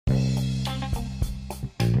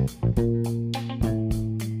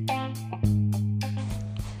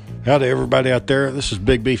Howdy, everybody out there. This is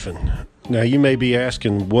Big Beefin'. Now, you may be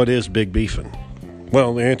asking, what is Big Beefin'?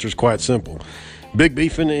 Well, the answer is quite simple. Big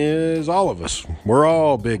Beefin' is all of us. We're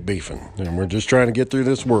all Big Beefin', and we're just trying to get through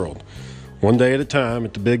this world, one day at a time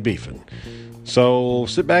at the Big Beefin'. So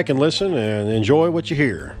sit back and listen and enjoy what you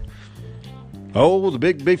hear. Oh, the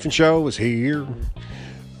Big Beefin' Show is here.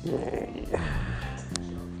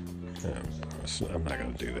 I'm not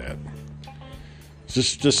going to do that.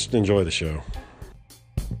 Just enjoy the show.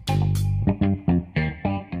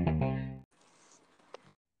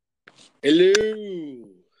 Hello.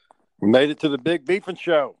 We made it to the Big Beefin'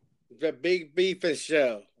 Show. The Big Beefin'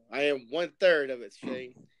 Show. I am 1/3 of it,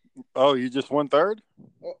 Shane. Oh, you just 1/3?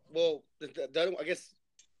 Well, I guess,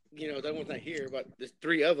 the other one's not here, but there's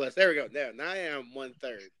three of us. There we go. Now I am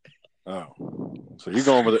 1/3. Oh, so you're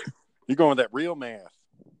going with it? You're going with that real math?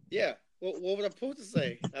 Yeah. Well, what was I supposed to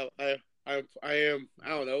say? I am. I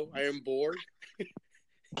don't know. I am bored.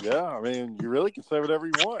 Yeah, I mean, you really can say whatever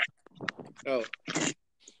you want. Oh.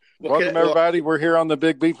 Welcome, everybody. We're here on the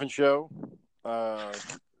Big Beefin' Show.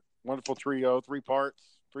 Wonderful trio, three part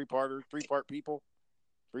people.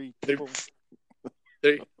 Three people.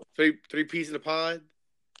 Three pieces in the pod.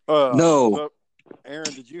 No. So,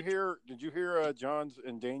 Aaron, did you hear John's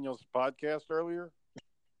and Daniel's podcast earlier?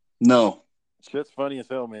 No. Shit's funny as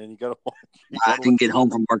hell, man. You gotta watch. I didn't get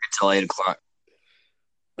home from work until 8:00.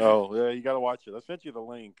 Oh, yeah, you gotta watch it. I sent you the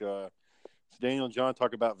link. It's Daniel and John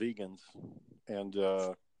talk about vegans, and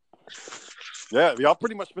yeah, y'all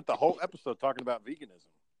pretty much spent the whole episode talking about veganism.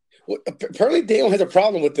 Well, apparently Dale has a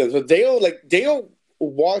problem with this. So Dale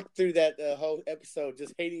walked through that whole episode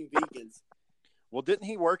just hating vegans. Well, didn't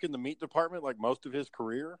he work in the meat department like most of his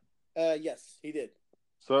career? Yes, he did.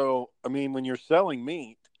 So, I mean, when you're selling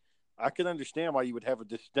meat, I can understand why you would have a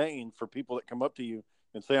disdain for people that come up to you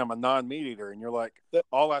and say, I'm a non-meat eater. And you're like,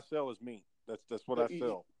 all I sell is meat. That's what I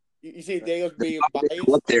sell. You see Dale's being biased.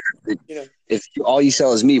 Up there, if all you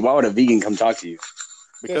sell is meat, why would a vegan come talk to you?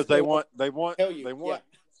 Because they want yeah.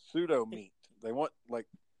 pseudo meat. They want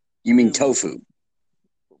You mean tofu?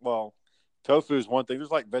 Well, tofu is one thing. There's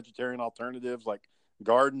like vegetarian alternatives like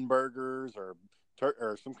garden burgers or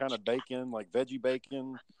some kind of bacon, like veggie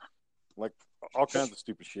bacon, like all kinds of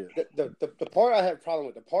stupid shit. The part I have a problem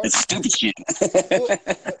with, It's stupid shit.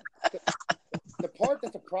 The part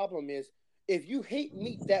that's a problem is, if you hate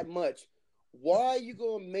meat that much, why are you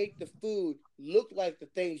going to make the food look like the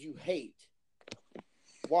things you hate?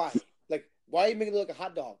 Why? Like, why are you making it look like a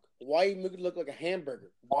hot dog? Why are you making it look like a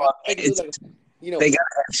hamburger? Why They got to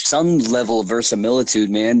have some level of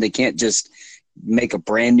verisimilitude, man. They can't just make a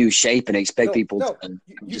brand new shape and expect people to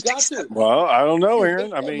you got to. Well, I don't know,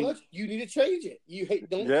 Aaron. I mean, you need to change it.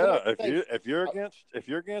 If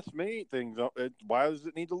you're against meat, why does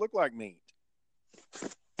it need to look like meat?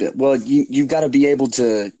 Well, you've got to be able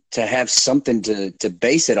to have something to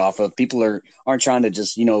base it off of. People aren't trying to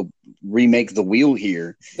just remake the wheel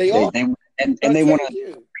here. They want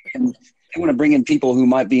to bring in people who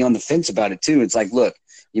might be on the fence about it too. It's like, look,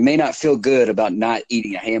 you may not feel good about not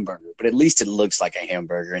eating a hamburger, but at least it looks like a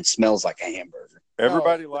hamburger and smells like a hamburger.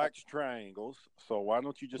 Everybody likes triangles, so why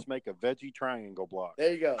don't you just make a veggie triangle block?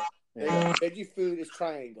 There you go. Veggie food is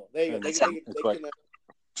triangle. There you go. They can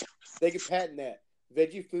patent that.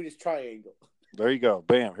 Veggie food is triangle. There you go.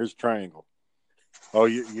 Bam. Here's a triangle. Oh,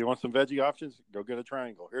 you want some veggie options? Go get a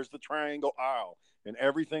triangle. Here's the triangle aisle. And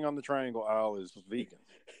everything on the triangle aisle is vegan.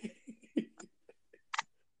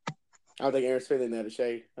 I don't think Aaron's feeling that,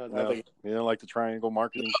 Shay. You don't like the triangle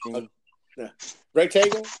marketing scheme? No.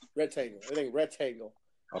 Rectangle? Rectangle. I think rectangle.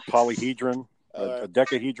 A polyhedron? A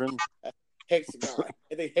decahedron? Hexagon.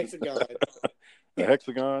 I think hexagon. A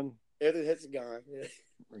hexagon? Everything hexagon.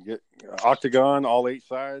 Get octagon, all 8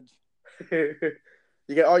 sides. You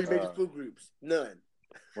got all your major food groups. None.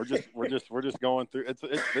 We're just going through.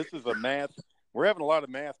 This is a math. We're having a lot of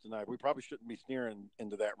math tonight. We probably shouldn't be steering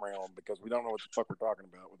into that realm because we don't know what the fuck we're talking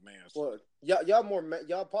about with math. Well,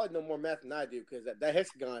 y'all probably know more math than I do because that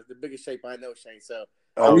hexagon is the biggest shape I know, Shane. So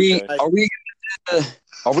are we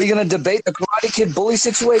gonna debate the Karate Kid bully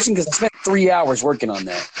situation? Because I spent 3 hours working on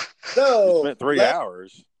that. So you spent 3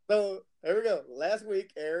 hours. So here we go. Last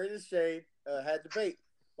week, Aaron and Shane had debate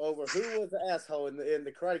over who was the asshole in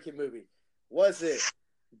the Karate Kid movie. Was it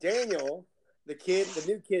Daniel, the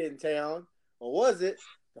new kid in town, or was it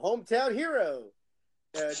the hometown hero,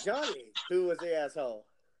 Johnny, who was the asshole?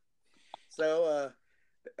 So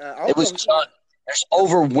it was John. There's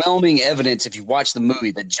overwhelming evidence if you watch the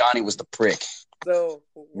movie that Johnny was the prick. So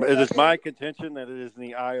it is my contention that it is in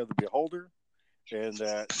the eye of the beholder, and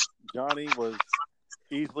that Johnny was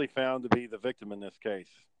easily found to be the victim in this case.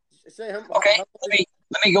 Say him. Okay,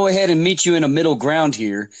 let me go ahead and meet you in a middle ground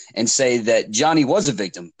here and say that Johnny was a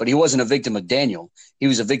victim, but he wasn't a victim of Daniel. He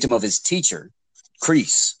was a victim of his teacher,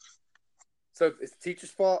 Crease. So it's the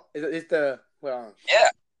teacher's fault. It's the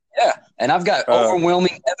Yeah, and I've got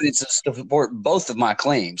overwhelming evidence to support both of my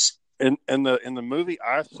claims. In the movie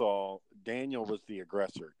I saw, Daniel was the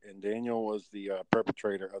aggressor, and Daniel was the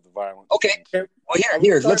perpetrator of the violence. Okay, well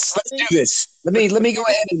here, let's do this. Let me go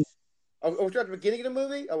ahead and. We start at the beginning of the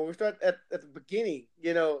movie. We start at the beginning.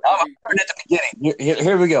 You know, I'm starting at the beginning.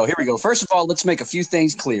 Here we go. First of all, let's make a few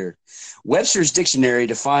things clear. Webster's dictionary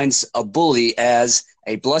defines a bully as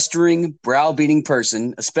a blustering, browbeating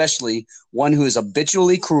person, especially one who is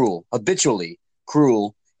habitually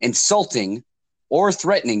cruel, insulting, or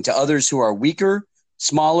threatening to others who are weaker,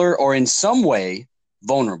 smaller, or in some way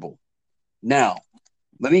vulnerable. Now,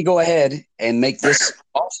 let me go ahead and make this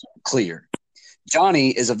also clear. Johnny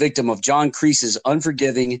is a victim of John Crease's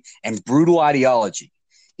unforgiving and brutal ideology.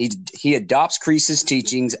 He adopts Crease's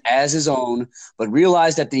teachings as his own, but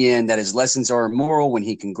realized at the end that his lessons are immoral when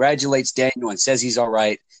he congratulates Daniel and says he's all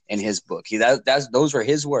right in his book. Those were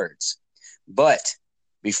his words. But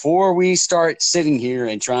before we start sitting here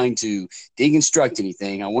and trying to deconstruct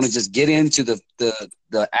anything, I want to just get into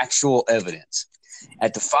the actual evidence.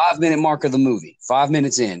 At the 5-minute mark of the movie, 5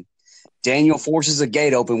 minutes in, Daniel forces a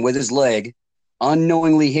gate open with his leg,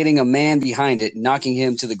 unknowingly hitting a man behind it, knocking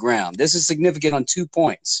him to the ground. This is significant on 2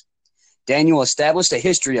 points. Daniel established a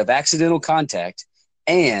history of accidental contact,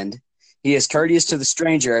 and he is courteous to the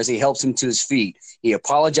stranger as he helps him to his feet. He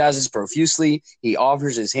apologizes profusely. He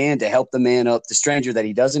offers his hand to help the man up, the stranger that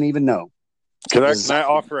he doesn't even know. Can I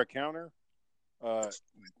offer a counter?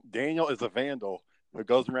 Daniel is a vandal who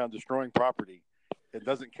goes around destroying property and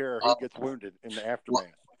doesn't care who gets wounded in the aftermath.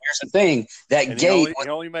 Here's the thing: that gate he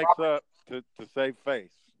only makes up to save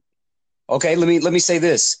face. Okay, let me say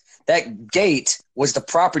this: that gate was the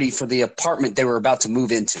property for the apartment they were about to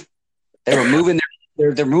move into. They were moving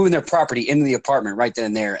they're moving their property into the apartment right then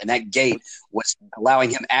and there, and that gate was allowing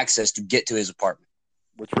him access to get to his apartment,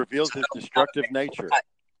 which reveals his destructive nature.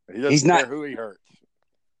 He doesn't care who he hurts.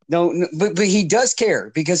 No, but he does care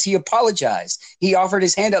because he apologized. He offered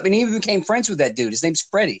his hand up, and he even became friends with that dude. His name's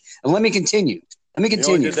Freddie. And let me continue. He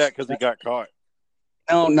only did that because he got caught.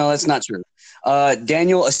 No, that's not true.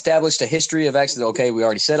 Daniel established a history of accident. Okay, we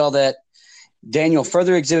already said all that. Daniel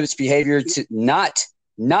further exhibits behavior to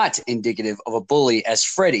not indicative of a bully, as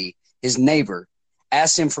Freddie, his neighbor,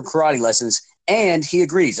 asks him for karate lessons, and he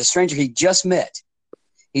agrees. A stranger he just met.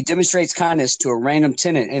 He demonstrates kindness to a random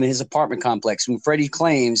tenant in his apartment complex whom Freddie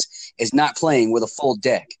claims is not playing with a full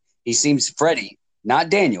deck. He seems Freddie, not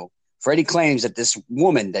Daniel. Freddie claims that this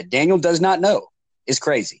woman that Daniel does not know is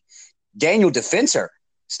crazy. Daniel defends her,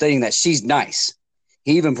 stating that she's nice.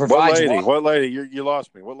 He even provides What lady? You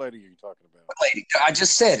lost me. What lady are you talking about? What lady? I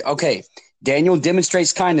just said, okay. Daniel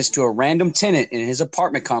demonstrates kindness to a random tenant in his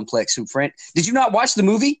apartment complex who Did you not watch the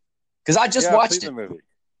movie? Because I just watched it. The movie.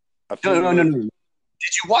 No.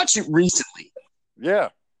 Did you watch it recently? Yeah.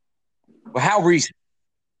 Well, how recent?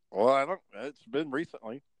 Well, it's been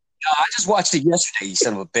recently. No, I just watched it yesterday, you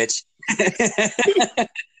son of a bitch.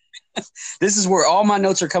 This is where all my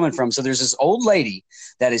notes are coming from. So there's this old lady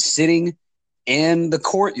that is sitting in the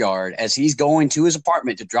courtyard as he's going to his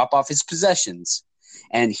apartment to drop off his possessions.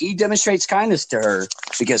 And he demonstrates kindness to her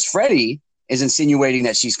because Freddie is insinuating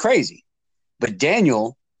that she's crazy. But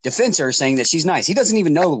Daniel defends her, saying that she's nice. He doesn't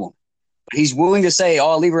even know the woman. But he's willing to say,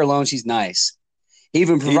 oh, leave her alone. She's nice. He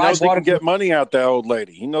even provides water. He can get money out that old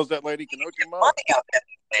lady. He knows that lady can hook him up. Money out that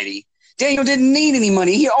lady. Daniel didn't need any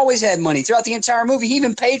money. He always had money throughout the entire movie. He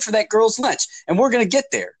even paid for that girl's lunch. And we're going to get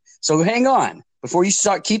there. So hang on. Before you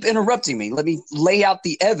keep interrupting me, let me lay out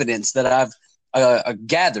the evidence that I've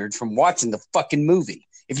gathered from watching the fucking movie.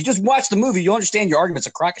 If you just watch the movie, you'll understand your argument's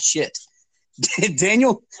a crock of shit.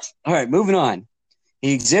 Daniel, all right, moving on.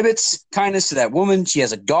 He exhibits kindness to that woman. She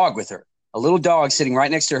has a dog with her, a little dog sitting right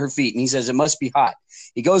next to her feet, and he says it must be hot.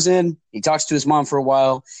 He goes in, he talks to his mom for a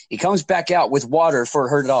while. He comes back out with water for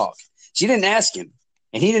her dog. She didn't ask him,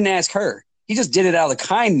 and he didn't ask her. He just did it out of the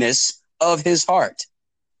kindness of his heart.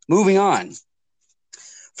 Moving on.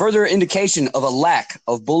 Further indication of a lack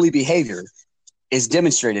of bully behavior is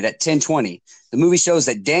demonstrated at 10:20. The movie shows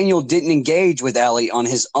that Daniel didn't engage with Allie on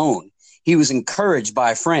his own. He was encouraged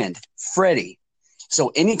by a friend, Freddie.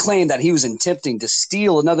 So any claim that he was attempting to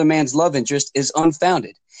steal another man's love interest is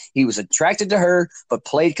unfounded. He was attracted to her, but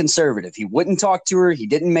played conservative. He wouldn't talk to her. He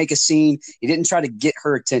didn't make a scene. He didn't try to get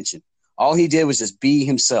her attention. All he did was just be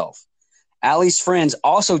himself. Allie's friends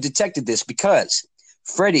also detected this because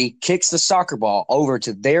Freddie kicks the soccer ball over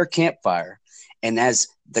to their campfire, and as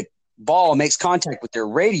ball makes contact with their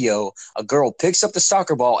radio, a girl picks up the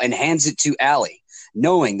soccer ball and hands it to Allie,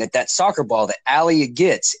 knowing that that soccer ball that Allie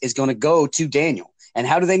gets is going to go to Daniel. And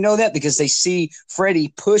how do they know that? Because they see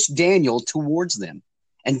Freddie push Daniel towards them,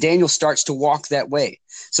 and Daniel starts to walk that way.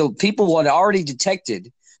 So people had already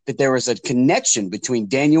detected that there was a connection between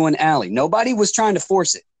Daniel and Allie. Nobody was trying to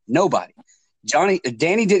force it. Nobody.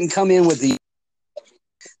 Danny didn't come in with the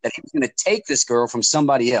that he was going to take this girl from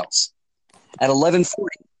somebody else. At 11:40,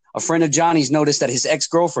 a friend of Johnny's noticed that his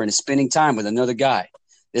ex-girlfriend is spending time with another guy.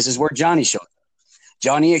 This is where Johnny showed up.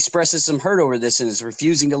 Johnny expresses some hurt over this and is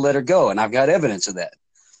refusing to let her go, and I've got evidence of that.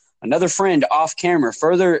 Another friend off camera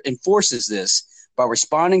further enforces this by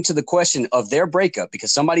responding to the question of their breakup,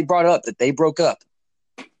 because somebody brought up that they broke up.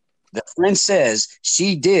 The friend says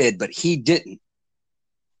she did, but he didn't.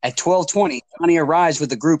 At 12:20, Johnny arrives with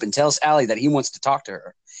the group and tells Allie that he wants to talk to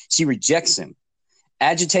her. She rejects him.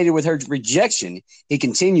 Agitated with her rejection, he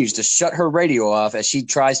continues to shut her radio off as she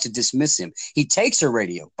tries to dismiss him. He takes her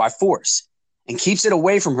radio by force and keeps it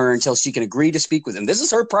away from her until she can agree to speak with him. This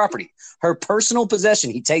is her property, her personal possession.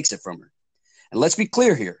 He takes it from her. And let's be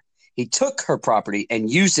clear here. He took her property and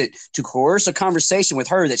used it to coerce a conversation with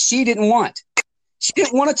her that she didn't want. She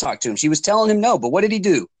didn't want to talk to him. She was telling him no, but what did he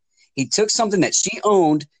do? He took something that she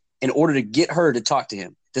owned in order to get her to talk to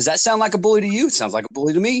him. Does that sound like a bully to you? It sounds like a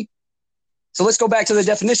bully to me. So let's go back to the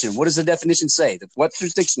definition. What does the definition say? The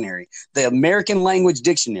Webster's Dictionary, the American Language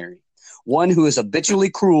Dictionary. One who is habitually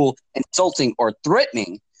cruel, insulting, or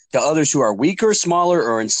threatening to others who are weaker, smaller,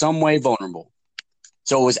 or in some way vulnerable.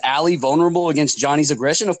 So was Allie vulnerable against Johnny's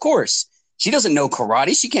aggression? Of course. She doesn't know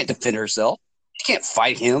karate. She can't defend herself. She can't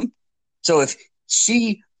fight him. So if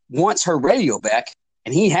she wants her radio back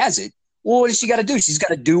and he has it, well, what does she got to do? She's got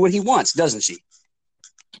to do what he wants, doesn't she?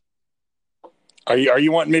 Are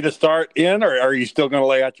you wanting me to start in, or are you still going to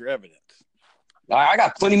lay out your evidence? I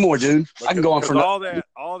got plenty more, dude. I can go on for all that.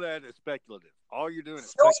 All that is speculative. All you're doing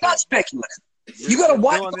is no, it's not speculative. You got to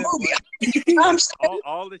watch the movie.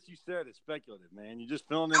 All that you said is speculative, man. You're just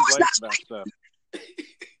filling in blanks about stuff.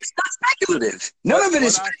 It's not speculative. None of it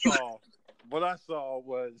is speculative. What I saw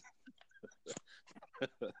was.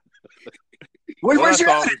 Where's your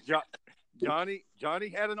evidence? Johnny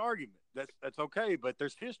had an argument. That's okay, but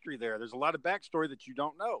there's history there. There's a lot of backstory that you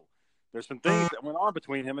don't know. There's some things that went on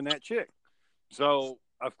between him and that chick. So,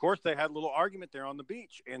 of course, they had a little argument there on the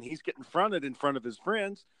beach, and he's getting fronted in front of his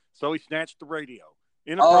friends, so he snatched the radio.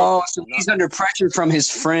 Oh, so he's under pressure from his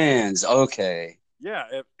friends. Okay. Yeah,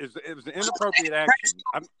 it was an inappropriate action.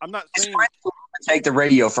 I'm not saying take the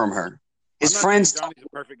radio from her. His friends. Johnny's a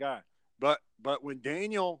perfect guy, but when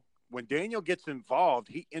Daniel gets involved,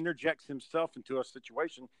 he interjects himself into a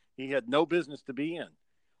situation he had no business to be in.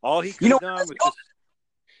 All he could have done was just,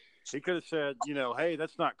 he could have said, hey,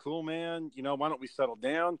 that's not cool, man. Why don't we settle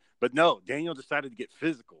down? But no, Daniel decided to get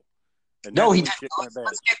physical. And no, he didn't.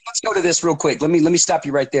 Let's go to this real quick. Let me stop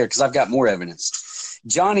you right there because I've got more evidence.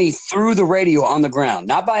 Johnny threw the radio on the ground,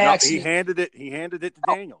 not by accident. He handed it to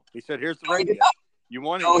Daniel. He said, "Here's the radio. You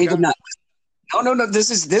want it?" No, he did not. No.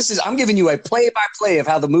 This is. I'm giving you a play-by-play of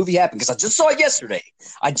how the movie happened because I just saw it yesterday.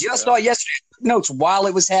 I saw it yesterday. Notes while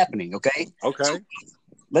it was happening. Okay. Okay. So,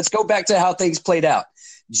 let's go back to how things played out.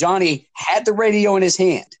 Johnny had the radio in his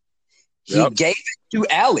hand. He gave it to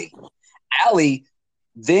Allie. Allie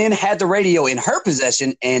then had the radio in her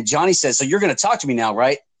possession, and Johnny says, "So you're going to talk to me now,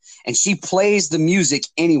 right?" And she plays the music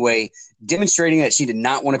anyway, demonstrating that she did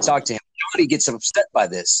not want to talk to him. Johnny gets upset by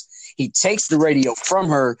this. He takes the radio from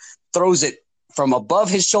her, throws it from above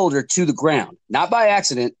his shoulder to the ground, not by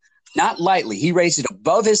accident, not lightly. He raised it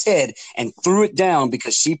above his head and threw it down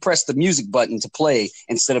because she pressed the music button to play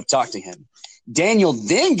instead of talk to him. Daniel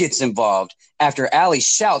then gets involved after Allie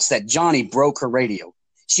shouts that Johnny broke her radio.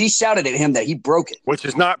 She shouted at him that he broke it. Which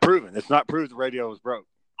is not proven. It's not proved the radio was broke.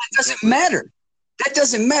 That doesn't matter. That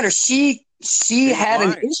doesn't matter. She had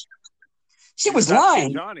an issue. She was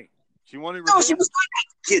lying. Johnny. She wanted no, she was lying.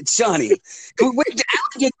 Get Johnny. Allie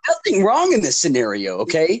did nothing wrong in this scenario,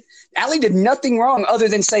 okay? Allie did nothing wrong other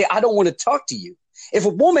than say, I don't want to talk to you. If a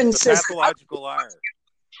woman says pathological liar.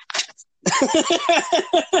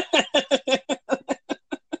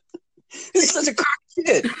 It's such a crack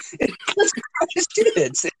kid. It's such a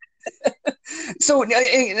kid. So,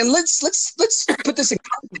 and let's put this in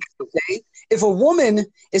context, okay? If a woman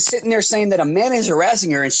is sitting there saying that a man is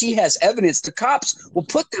harassing her and she has evidence, the cops will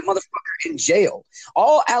put that motherfucker in jail.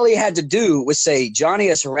 All Allie had to do was say, Johnny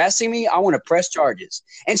is harassing me. I want to press charges.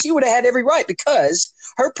 And she would have had every right because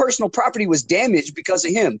her personal property was damaged because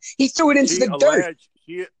of him. He threw it into the dirt.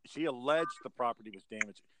 She alleged the property was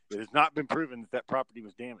damaged. It has not been proven that property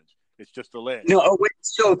was damaged. It's just alleged. No, wait,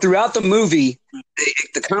 so throughout the movie,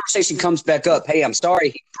 the conversation comes back up. Hey, I'm sorry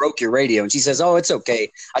he broke your radio. And she says, oh, it's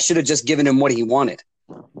okay. I should have just given him what he wanted.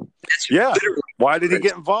 Yeah. Why did he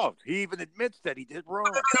get involved? He even admits that he did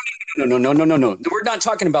wrong. No. We're not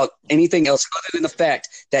talking about anything else other than the fact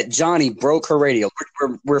that Johnny broke her radio.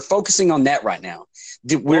 We're focusing on that right now.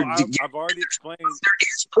 I've already explained.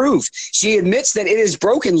 It's proved. She admits that it is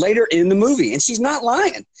broken later in the movie, and she's not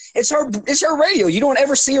lying. It's her radio. You don't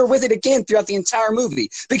ever see her with it again throughout the entire movie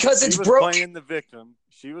because it's broken.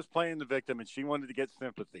 She was playing the victim, and she wanted to get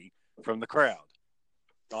sympathy from the crowd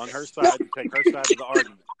on her side to take her side of the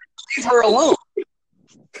argument. Leave her alone.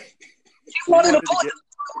 She wanted to play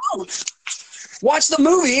her alone. Watch the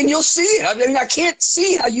movie, and you'll see it. I mean, I can't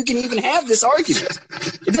see how you can even have this argument.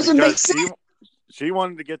 It doesn't make sense. She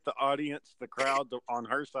wanted to get the audience, the crowd, on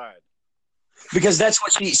her side. Because that's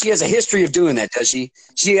what she has a history of doing that, does she?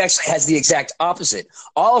 She actually has the exact opposite.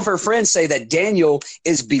 All of her friends say that Daniel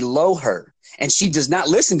is below her, and she does not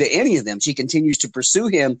listen to any of them. She continues to pursue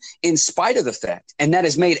him in spite of the fact. And that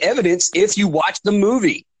is made evidence if you watch the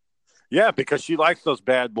movie. Yeah, because she likes those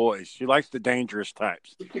bad boys. She likes the dangerous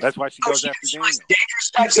types. That's why she goes after Daniel.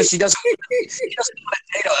 Dangerous types, so she doesn't want to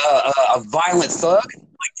date a violent thug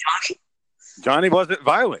like Johnny. Johnny wasn't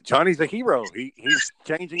violent. Johnny's a hero. He's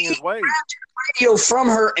changing his ways. Radio from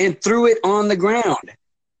her and threw it on the ground.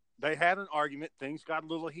 They had an argument. Things got a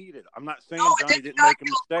little heated. I'm not saying Johnny didn't make a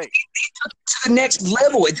mistake. To the next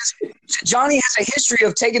level. Johnny has a history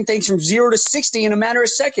of taking things from 0 to 60 in a matter of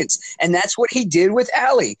seconds, and that's what he did with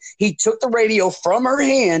Allie. He took the radio from her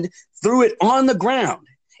hand, threw it on the ground.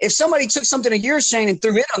 If somebody took something of yours, Shane, and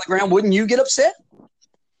threw it on the ground, wouldn't you get upset?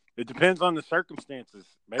 It depends on the circumstances.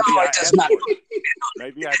 Maybe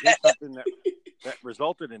Maybe I did something that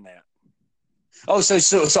resulted in that. Oh,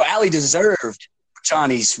 so Allie deserved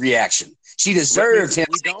Johnny's reaction. She deserved him.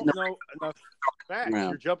 We don't know enough facts.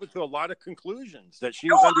 You're jumping to a lot of conclusions that she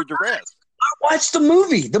was under duress. Watch the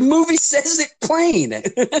movie. The movie says it plain. Well,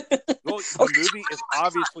 the movie is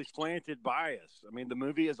obviously slanted bias. I mean, the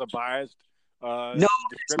movie is a biased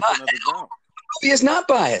description of the drama. The movie is not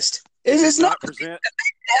biased. It is not. Present.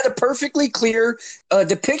 It had a perfectly clear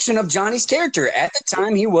depiction of Johnny's character. At the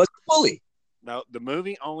time, he was a bully. Now, the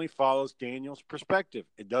movie only follows Daniel's perspective.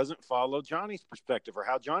 It doesn't follow Johnny's perspective or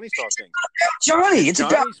how Johnny saw things. Johnny, it's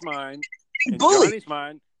Johnny's about mind. In Johnny's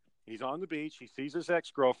mind, he's on the beach. He sees his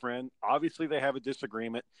ex-girlfriend. Obviously, they have a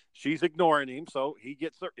disagreement. She's ignoring him, so he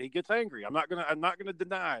gets angry. I'm not gonna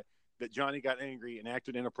deny that Johnny got angry and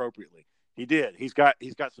acted inappropriately. He did. He's got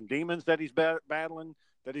some demons that he's battling,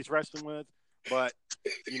 that he's wrestling with. But,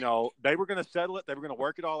 they were going to settle it. They were going to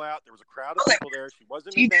work it all out. There was a crowd of people there. She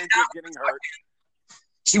wasn't in danger of getting hurt.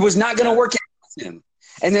 She was not going to work it with him.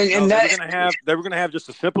 And then they were going to have just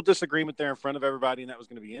a simple disagreement there in front of everybody, and that was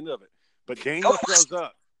going to be the end of it. But Daniel shows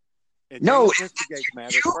up. And instigates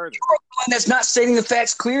matters further. You're the one that's not stating the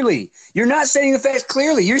facts clearly. You're not stating the facts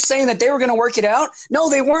clearly. You're saying that they were going to work it out.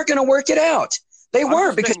 No, they weren't going to work it out. They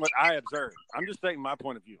weren't, because what I observed. I'm just saying my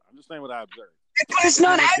point of view. I'm just saying what I observed. But it's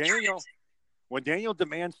not accurate. When Daniel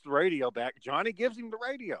demands the radio back, Johnny gives him the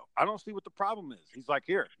radio. I don't see what the problem is. He's like,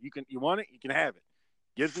 here, you want it, you can have it.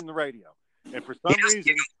 Gives him the radio. And for some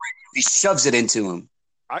reason, he shoves it into him.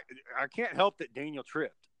 I can't help that Daniel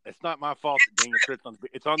tripped. It's not my fault that Daniel tripped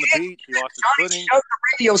it's on the beach. He lost his footing. Shoved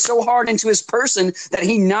the radio so hard into his person that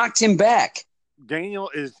he knocked him back. Daniel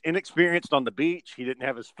is inexperienced on the beach. He didn't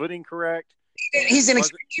have his footing correct. He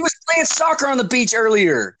was playing soccer on the beach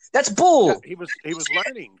earlier. That's bull. Yeah, he was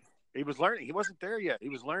learning. He was learning. He wasn't there yet. He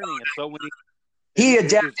was learning, and so when he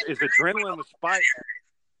adapted, his adrenaline was spiked.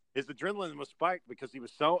 His adrenaline was spiked because he was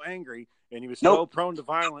so angry and he was so prone to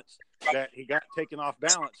violence that he got taken off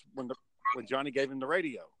balance when Johnny gave him the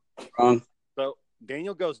radio. So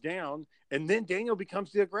Daniel goes down, and then Daniel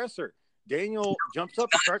becomes the aggressor. Daniel jumps up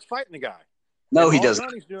and starts fighting the guy. No, he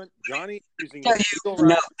doesn't. Johnny using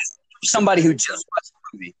somebody who just watched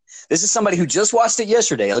the movie. This is somebody who just watched it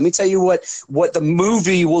yesterday. Let me tell you what the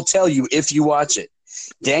movie will tell you if you watch it.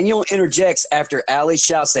 Daniel interjects after Allie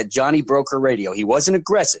shouts that Johnny broke her radio. He wasn't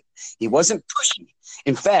aggressive. He wasn't pushy.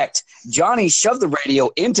 In fact, Johnny shoved the radio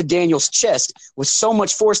into Daniel's chest with so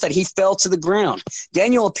much force that he fell to the ground.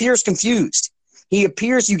 Daniel appears confused. You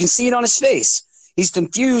can see it on his face. He's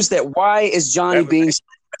confused that why is Johnny being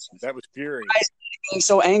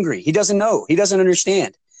so angry? He doesn't know. He doesn't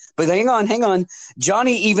understand. But hang on.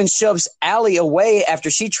 Johnny even shoves Allie away after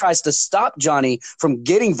she tries to stop Johnny from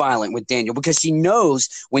getting violent with Daniel, because she knows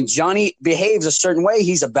when Johnny behaves a certain way,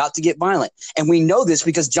 he's about to get violent. And we know this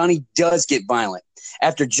because Johnny does get violent.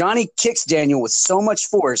 After Johnny kicks Daniel with so much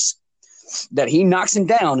force that he knocks him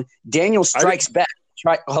down, Daniel strikes back.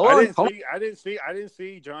 Hold on. I didn't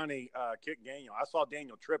see Johnny kick Daniel. I saw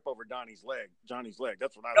Daniel trip over Johnny's leg.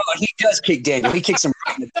 That's what I saw. He does kick Daniel. He kicks him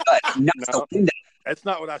right in the gut. Knocks the wind out. That's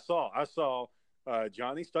not what I saw. I saw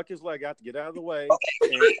Johnny stuck his leg out to get out of the way.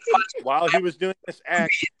 And while he was doing this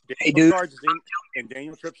act, Daniel charges him, and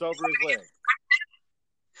Daniel trips over his leg.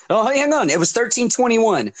 Oh, hang on. It was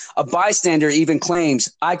 13:21. A bystander even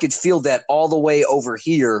claims, I could feel that all the way over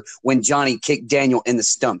here when Johnny kicked Daniel in the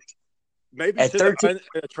stomach. Maybe to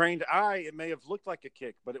a trained eye, it may have looked like a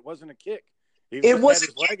kick, but it wasn't a kick. It was a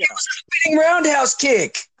spinning roundhouse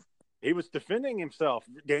kick. He was defending himself.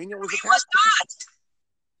 Daniel was attacking him.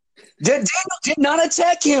 Daniel did not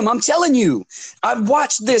attack him. I'm telling you. I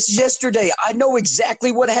watched this yesterday. I know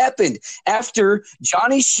exactly what happened. After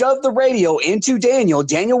Johnny shoved the radio into Daniel,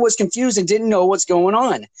 Daniel was confused and didn't know what's going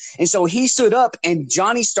on. And so he stood up and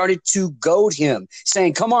Johnny started to goad him,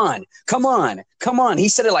 saying, come on, come on, come on. He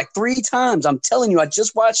said it like 3 times. I'm telling you, I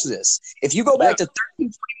just watched this. If you go back to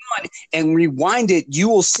 13:21 and rewind it, you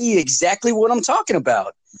will see exactly what I'm talking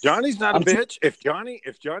about. Johnny's not a bitch. If Johnny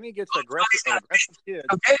gets aggressive kid,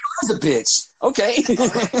 okay, he's a bitch. Okay.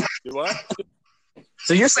 Do what?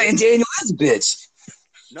 So you're saying Daniel is a bitch?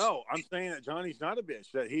 No, I'm saying that Johnny's not a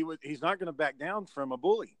bitch. That he's not going to back down from a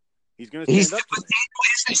bully. He's going to stand up to him. Daniel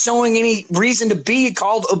isn't showing any reason to be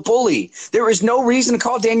called a bully. There is no reason to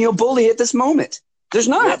call Daniel a bully at this moment. There's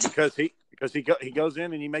not. Yeah, because he goes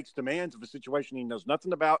in and he makes demands of a situation he knows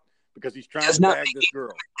nothing about because he's trying to bag this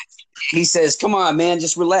girl. He says, come on, man,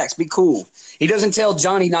 just relax, be cool. He doesn't tell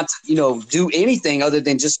Johnny not to, do anything other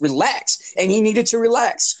than just relax. And he needed to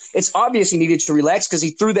relax. It's obvious he needed to relax because he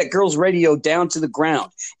threw that girl's radio down to the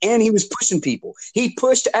ground. And he was pushing people. He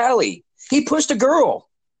pushed Allie. He pushed a girl.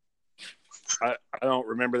 I don't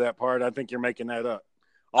remember that part. I think you're making that up.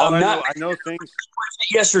 I know things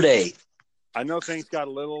yesterday. I know things got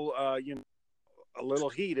a little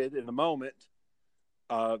heated in the moment.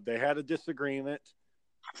 They had a disagreement.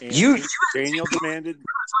 And Daniel demanded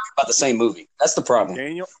about the same movie. That's the problem.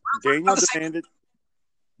 Daniel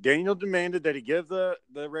demanded that he give the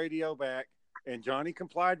radio back, and Johnny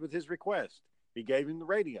complied with his request. He gave him the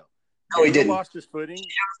radio. No, he didn't. Lost his footing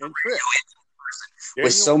and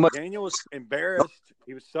tripped. Daniel was embarrassed.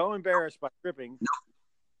 He was so embarrassed by tripping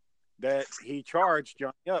that he charged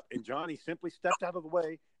Johnny up, and Johnny simply stepped out of the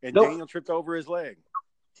way, and Daniel tripped over his leg.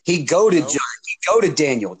 He goaded Johnny. He goaded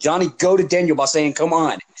Daniel. Johnny goaded Daniel by saying, come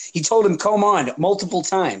on. He told him, come on, multiple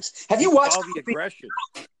times. Have you watched the aggression?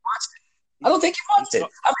 I don't think you watched it.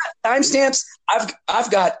 I've got timestamps. I've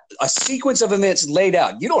got a sequence of events laid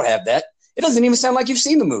out. You don't have that. It doesn't even sound like you've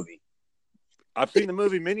seen the movie. I've seen the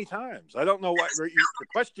movie many times. I don't know why you're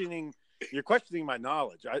questioning. You're questioning my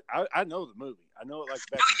knowledge. I know the movie. I know it like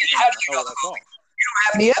back. I know what I saw. You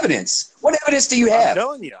don't have any evidence. What evidence do you have? I'm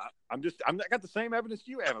telling you. I got the same evidence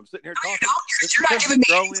you have. I'm sitting here talking. You're not giving me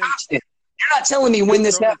timestamps. You're not telling me when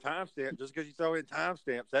this happened. Timestamp just because you throw in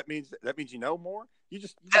timestamps, that means you know more.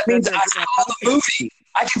 That means I saw the movie.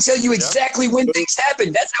 I can tell you exactly when things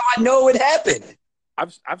happened. That's how I know it happened.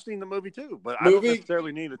 I've seen the movie too, but I don't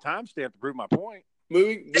necessarily need a timestamp to prove my point.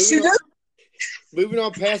 Moving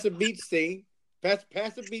on past the beach scene. Past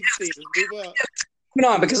the beach scene. Let's move up. Moving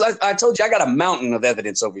on, because I told you I got a mountain of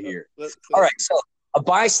evidence over here. All right, so a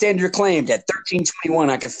bystander claimed at 13:21,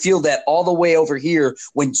 I could feel that all the way over here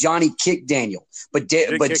when Johnny kicked Daniel. He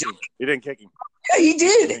didn't kick him. Yeah, he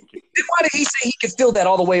did. Then why did he say he could feel that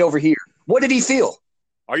all the way over here? What did he feel?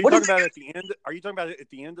 Are you talking about it at the end? Are you talking about it at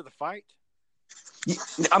the end of the fight?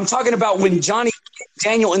 I'm talking about when Johnny kicked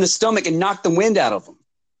Daniel in the stomach and knocked the wind out of him.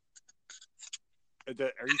 Are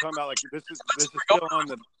you talking about like this is still on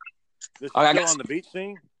the beach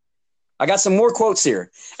scene? I got some more quotes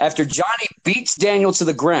here. After Johnny beats Daniel to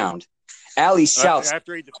the ground, Allie shouts.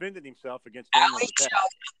 After he defended himself against Daniel. Allie shouts a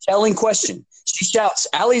telling question. She shouts,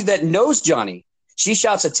 Allie that knows Johnny, she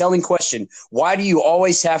shouts a telling question. Why do you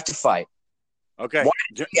always have to fight? Okay.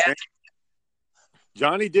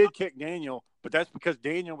 Johnny did kick Daniel, but that's because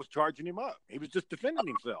Daniel was charging him up. He was just defending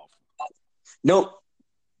himself. No.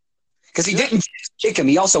 Because he didn't just kick him,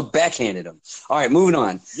 he also backhanded him. All right, moving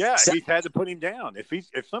on. Yeah, he's had to put him down. If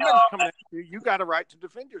somebody's coming at you, you got a right to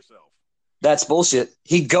defend yourself. That's bullshit.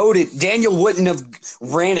 He goaded. Daniel wouldn't have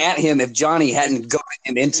ran at him if Johnny hadn't goaded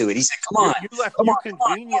him into it. He said, "Come on."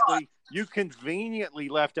 You conveniently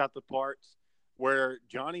left out the parts where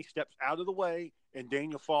Johnny steps out of the way and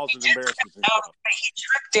Daniel falls and embarrasses himself. He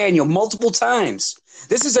tripped Daniel multiple times.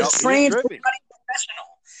 This is a trained professional.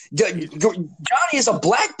 Johnny is a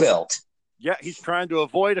black belt. Yeah, he's trying to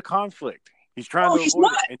avoid a conflict. He's trying to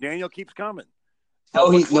avoid it, and Daniel keeps coming.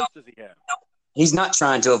 Does he have? He's not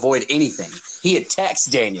trying to avoid anything. He attacks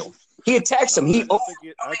Daniel. He attacks him.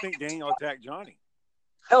 I think Daniel attacked Johnny.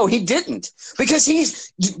 No, he didn't, because he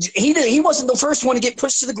wasn't the first one to get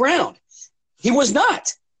pushed to the ground. He was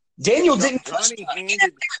not. Daniel didn't push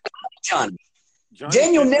Johnny.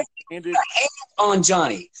 Daniel never handed on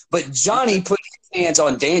Johnny, but Johnny put his hands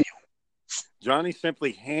on Daniel. Johnny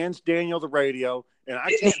simply hands Daniel the radio, and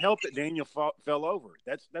I can't help that Daniel fell over.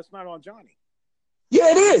 That's not on Johnny.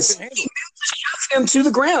 Yeah, it is. He shoves him to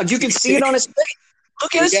the ground. You can see it on his face.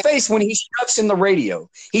 Look at his face when he shoves in the radio.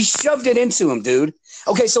 He shoved it into him, dude.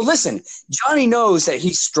 Okay, so listen. Johnny knows that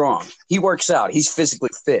he's strong. He works out. He's physically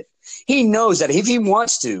fit. He knows that if he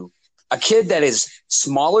wants to, a kid that is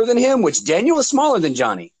smaller than him, which Daniel is smaller than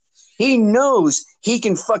Johnny, he knows he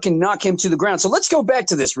can fucking knock him to the ground. So let's go back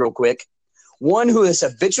to this real quick. One who is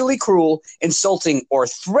habitually cruel, insulting, or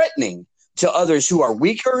threatening to others who are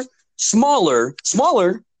weaker, smaller,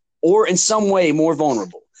 or in some way more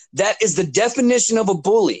vulnerable. That is the definition of a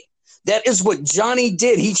bully. That is what Johnny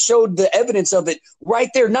did. He showed the evidence of it right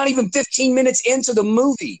there, not even 15 minutes into the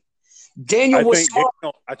movie.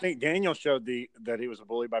 I think Daniel showed that he was a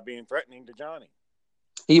bully by being threatening to Johnny.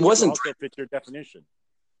 He wasn't. Also fit your definition.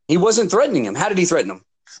 He wasn't threatening him. How did he threaten him?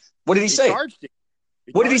 What did he say? What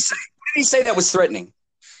did he say? What did he say that was threatening?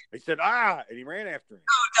 He said, and he ran after him.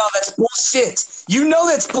 No, that's bullshit. You know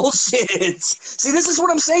that's bullshit. See, this is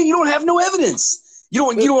what I'm saying. You don't have no evidence. You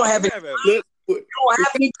don't have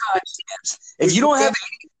any timestamps. If you don't have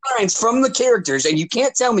any lines from the characters and you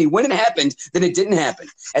can't tell me when it happened, then it didn't happen.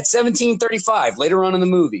 At 17:35, later on in the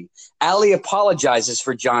movie, Allie apologizes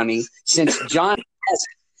for Johnny since Johnny hasn't,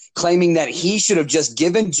 claiming that he should have just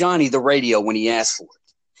given Johnny the radio when he asked for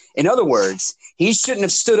it. In other words, he shouldn't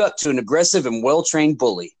have stood up to an aggressive and well-trained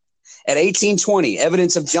bully. At 18:20,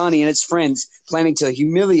 evidence of Johnny and his friends planning to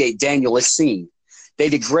humiliate Daniel is seen. They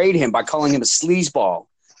degrade him by calling him a sleazeball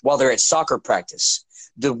while they're at soccer practice.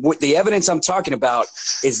 The evidence I'm talking about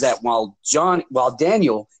is that while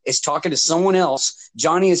Daniel is talking to someone else,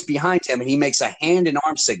 Johnny is behind him and he makes a hand and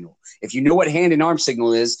arm signal. If you know what hand and arm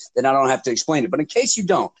signal is, then I don't have to explain it. But in case you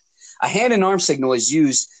don't, a hand and arm signal is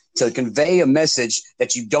used to convey a message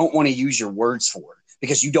that you don't want to use your words for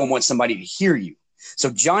because you don't want somebody to hear you. So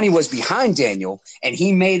Johnny was behind Daniel and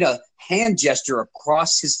he made a hand gesture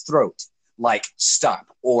across his throat, like stop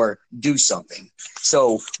or do something.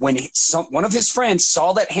 So when one of his friends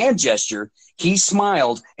saw that hand gesture, he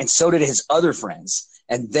smiled and so did his other friends.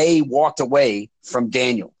 And they walked away from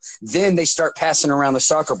Daniel. Then they start passing around the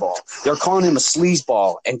soccer ball. They're calling him a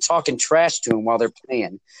sleazeball and talking trash to him while they're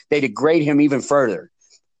playing. They degrade him even further.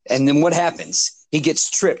 And then what happens? He gets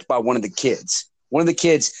tripped by one of the kids. One of the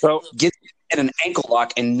kids gets in an ankle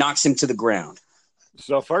lock and knocks him to the ground.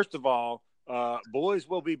 So first of all, boys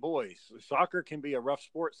will be boys. Soccer can be a rough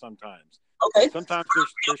sport sometimes. Okay. Sometimes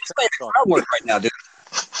there's groundwork right now, dude.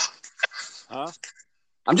 Huh?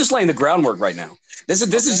 I'm just laying the groundwork right now. This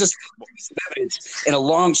is just a piece of evidence in a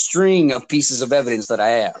long string of pieces of evidence that I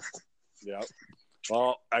have. Yeah.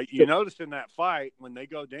 Well, you notice in that fight when they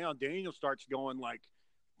go down, Daniel starts going like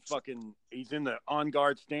fucking. He's in the on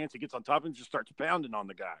guard stance. He gets on top of him and just starts pounding on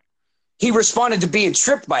the guy. He responded to being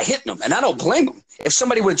tripped by hitting him, and I don't blame him. If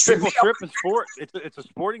somebody would have tripped me, trip in sports. It's a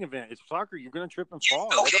sporting event. It's soccer. You're going to trip and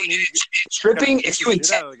fall. Okay. Tripping. If you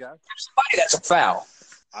intend somebody, that's a foul.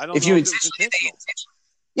 I don't know if it was intentional.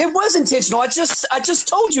 It was intentional. I just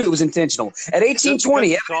told you it was intentional. At 18:20,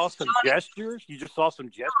 you saw some gestures. You just saw some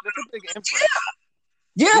gestures. That's a big inference.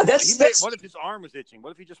 Yeah, that's. What if his arm was itching?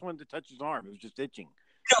 What if he just wanted to touch his arm? It was just itching.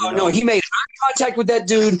 No, he made eye contact with that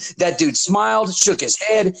dude. That dude smiled, shook his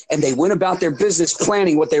head, and they went about their business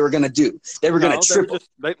planning what they were going to do. They were going to trip.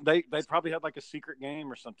 They probably had like a secret game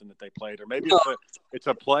or something that they played, or maybe it's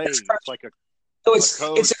a play. It's like a.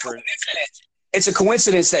 So it's a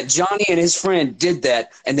coincidence that Johnny and his friend did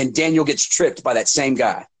that, and then Daniel gets tripped by that same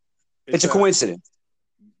guy. It's a coincidence.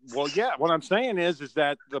 Well, yeah. What I'm saying is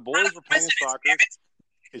that the boys were playing soccer.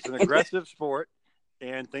 It's an aggressive sport,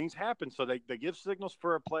 and things happen. So they give signals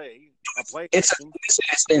for a play. It's a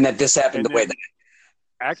coincidence then that this happened the way that.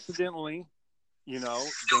 Accidentally,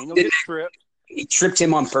 Daniel gets tripped. He tripped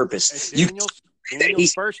him on purpose.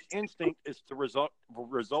 Daniel's first instinct is to result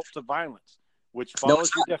to violence, which follows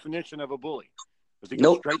your definition of a bully. Because he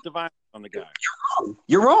goes straight to violence on the guy.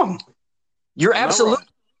 You're wrong. You're absolutely.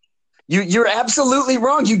 You're absolutely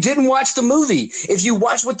wrong. You didn't watch the movie. If you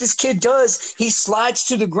watch what this kid does, he slides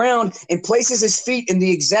to the ground and places his feet in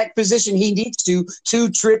the exact position he needs to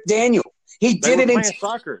trip Daniel. He did it in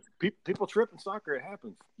soccer. People trip in soccer. It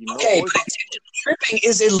happens. Okay, tripping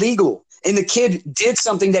is illegal, and the kid did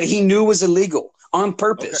something that he knew was illegal on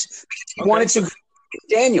purpose. He wanted to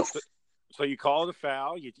Daniel. So you call it a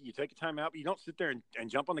foul. You take a timeout, but you don't sit there and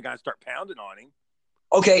jump on the guy and start pounding on him.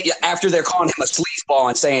 Okay, yeah, after they're calling him a sleazeball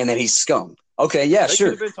and saying that he's scum. Okay, yeah, They sure.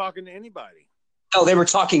 could have been talking to anybody. No, they were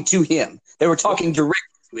talking to him. They were talking directly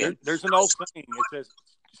to him. There's an old saying. It says,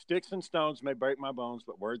 "Sticks and stones may break my bones,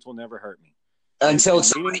 but words will never hurt me." Until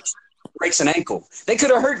somebody breaks an ankle. They could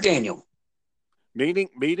have hurt Daniel. Meeting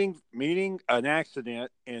an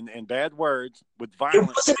accident and bad words with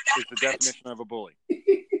violence is the definition of a bully.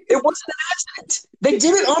 It wasn't an accident. They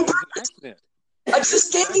did it on purpose. I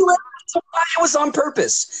just gave you evidence of why it was on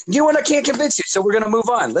purpose. You know what? I can't convince you, so we're going to move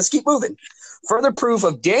on. Let's keep moving. Further proof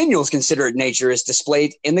of Daniel's considerate nature is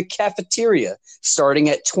displayed in the cafeteria starting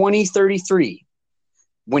at 20:33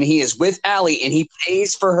 when he is with Allie and he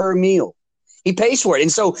pays for her meal. He pays for it.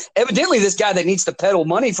 And so evidently this guy that needs to peddle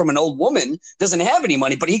money from an old woman doesn't have any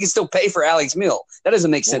money, but he can still pay for Allie's meal. That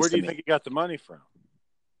doesn't make sense to me. Where do you think he got the money from?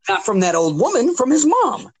 Not from that old woman, from his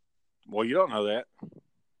mom. Well, you don't know that.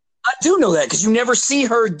 I do know that because you never see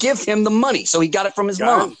her give him the money. So he got it from his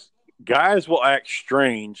mom. Guys will act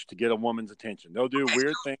strange to get a woman's attention. They'll do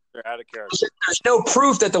weird things. They're out of character. There's no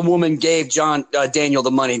proof that the woman gave Daniel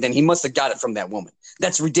the money. Then he must have got it from that woman.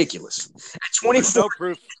 That's ridiculous. At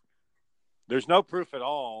 24, there's no proof at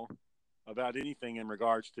all about anything in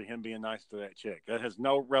regards to him being nice to that chick. That has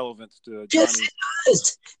no relevance to Johnny. Yes, it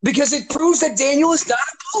does. Because it proves that Daniel is not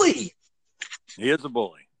a bully. He is a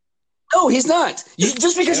bully. No, he's not.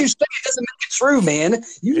 Just because you say it doesn't make it true, man.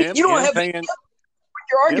 You don't have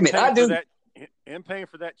your argument. I do. Him paying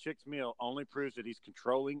for that chick's meal only proves that he's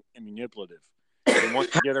controlling and manipulative. He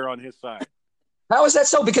wants to get her on his side. How is that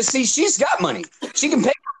so? Because, see, she's got money. She can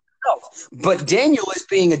pay for herself. But Daniel is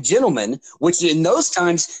being a gentleman, which in those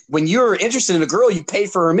times, when you're interested in a girl, you pay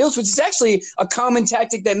for her meals, which is actually a common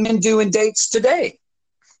tactic that men do in dates today.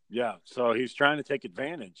 Yeah, so he's trying to take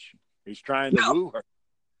advantage. He's trying to woo her.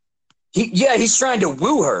 He's trying to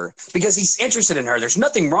woo her because he's interested in her. There's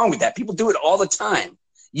nothing wrong with that. People do it all the time.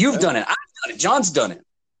 You've done it. I've done it. John's done it.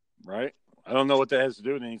 Right. I don't know what that has to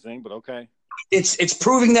do with anything, but okay. It's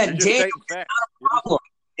proving that Daniel is not a problem.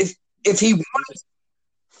 If he wants.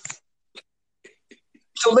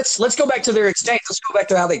 So let's go back to their exchange. Let's go back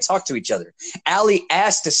to how they talk to each other. Allie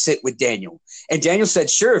asked to sit with Daniel, and Daniel said,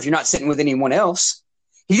 "Sure, if you're not sitting with anyone else."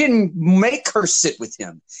 He didn't make her sit with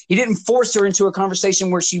him. He didn't force her into a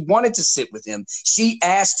conversation where she wanted to sit with him. She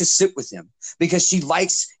asked to sit with him because she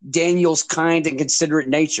likes Daniel's kind and considerate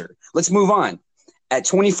nature. Let's move on. At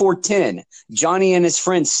 24:10, Johnny and his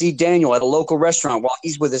friends see Daniel at a local restaurant while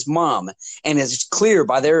he's with his mom, and it's clear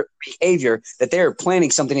by their behavior that they're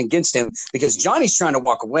planning something against him because Johnny's trying to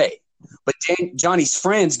walk away. But Johnny's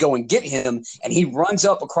friends go and get him, and he runs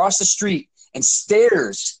up across the street and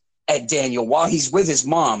stares at Daniel while he's with his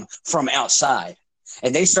mom from outside.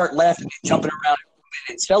 And they start laughing and jumping around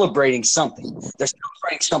and celebrating something. They're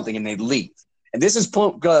celebrating something, and they leave. And this is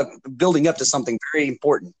building up to something very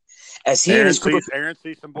important. As Aaron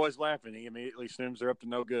sees some boys laughing, he immediately assumes they're up to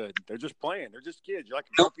no good. They're just playing. They're just kids. You're like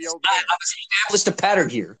a grumpy old man. I've established a pattern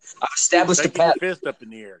here. I've established a pattern. Your fist up in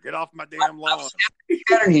the air. Get off my damn lawn.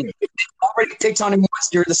 Pattern here. They already picked on him once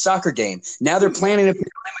during the soccer game. Now they're planning to pick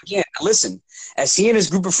on him again. Now listen, as he and his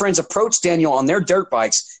group of friends approach Daniel on their dirt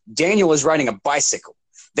bikes, Daniel is riding a bicycle.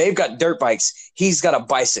 They've got dirt bikes. He's got a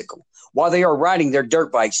bicycle. While they are riding their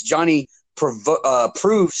dirt bikes, Johnny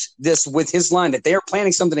proves this with his line that they are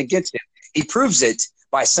planning something against him. He proves it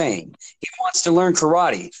by saying he wants to learn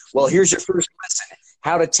karate. Well, here's your first lesson,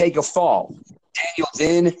 how to take a fall. Daniel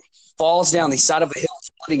then falls down the side of a hill,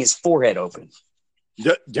 splitting his forehead open.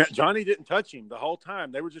 Johnny didn't touch him the whole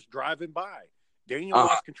time. They were just driving by. Daniel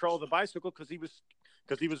lost control of the bicycle because he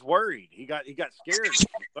was worried. He got scared.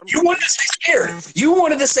 You wanted to say scared. You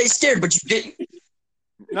wanted to say scared, but you didn't.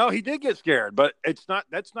 No, he did get scared, but that's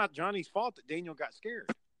not Johnny's fault that Daniel got scared.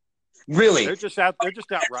 Really? They're just out riding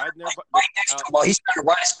their right next to him while he's trying to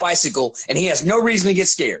ride his bicycle, and he has no reason to get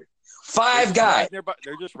scared. Five guys. They're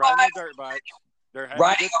just riding their dirt bikes. They're having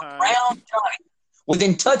riding a good time. Around Johnny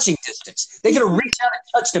within touching distance. They could have reached out and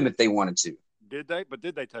touched him if they wanted to. Did they? But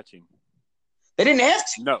did they touch him? They didn't have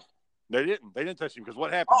to. No, they didn't. They didn't touch him because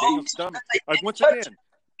what happened? Daniel's stomach. Once again,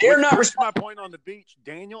 they're not. My point on the beach.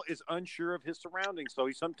 Daniel is unsure of his surroundings, so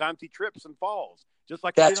sometimes he trips and falls, just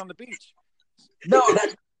like he did on the beach. No,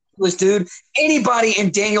 that was, dude. Anybody in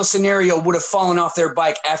Daniel's scenario would have fallen off their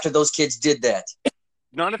bike after those kids did that.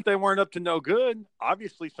 Not if they weren't up to no good.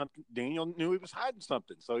 Obviously, Daniel knew he was hiding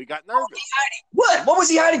something, so he got nervous. What was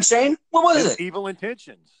he hiding, Shane? What was it? Evil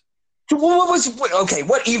intentions.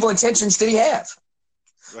 What evil intentions did he have?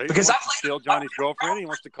 Right? Because I steal Johnny's girlfriend. He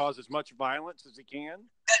wants to cause as much violence as he can.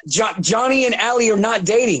 Johnny and Allie are not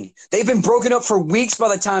dating. They've been broken up for weeks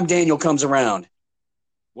by the time Daniel comes around.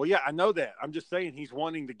 Well, yeah, I know that. I'm just saying he's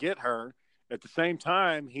wanting to get her. At the same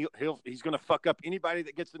time, he's going to fuck up anybody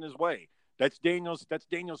that gets in his way. That's Daniel's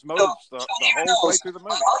motive the whole way through the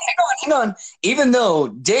movie. Hang on. Even though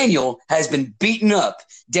Daniel has been beaten up,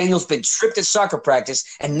 Daniel's been tripped at soccer practice,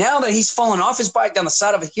 and now that he's fallen off his bike down the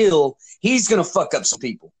side of a hill, he's going to fuck up some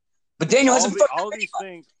people. But Daniel hasn't fucked up all these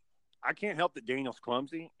things. I can't help that Daniel's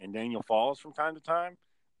clumsy and Daniel falls from time to time.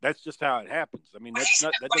 That's just how it happens. I mean, he's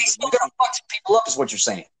still going to fuck people up, is what you're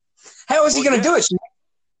saying. How is he going to do it?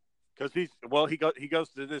 Because he goes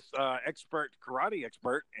to this karate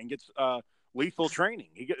expert and gets lethal training.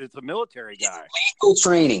 It's a military guy. Lethal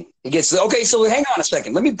training. He gets okay. So hang on a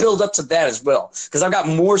second. Let me build up to that as well because I've got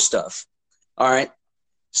more stuff. All right.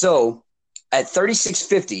 So at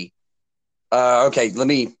 3650, okay. Let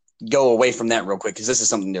me go away from that real quick because this is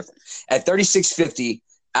something different. At 3650,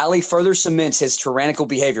 Allie further cements his tyrannical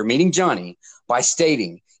behavior, meaning Johnny, by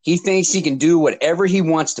stating he thinks he can do whatever he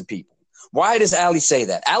wants to people. Why does Allie say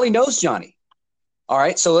that? Allie knows Johnny. All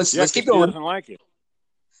right, so let's keep going. She doesn't like it.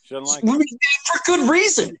 She doesn't like it. For good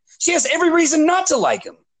reason. She has every reason not to like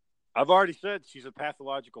him. I've already said she's a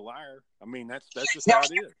pathological liar. I mean, that's just how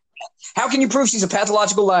it is. How can you prove she's a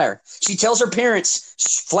pathological liar? She tells her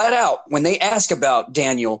parents flat out when they ask about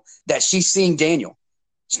Daniel that she's seeing Daniel.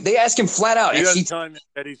 They ask him flat out. She doesn't tell him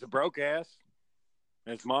that he's a broke ass.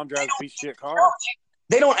 And his mom drives a piece of shit car.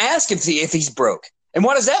 They don't ask if he's broke. And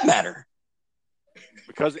why does that matter?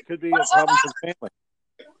 Because it could be a problem for the family.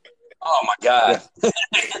 Oh my God! Yeah.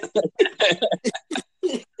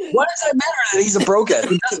 Why does that matter that he's a broke ass?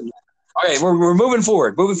 Okay, we're moving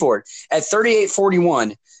forward. At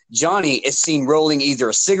 38:41, Johnny is seen rolling either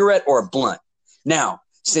a cigarette or a blunt. Now,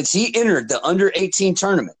 since he entered the under 18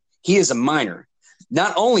 tournament, he is a minor.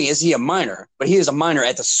 Not only is he a minor, but he is a minor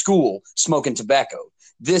at the school smoking tobacco.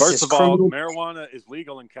 First of all, marijuana is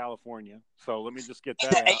legal in California, so let me just get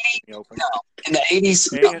that out in the open. No, in the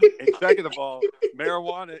 80s. And second of all,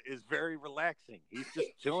 marijuana is very relaxing. He's just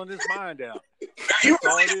chilling his mind out. That's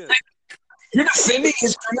all it is. You're defending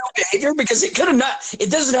his criminal behavior because it could have not.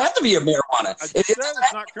 It doesn't have to be a marijuana.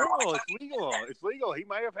 It's not criminal. It's legal. It's legal. He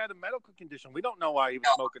may have had a medical condition. We don't know why he was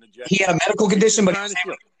smoking a jet. He had a medical condition, but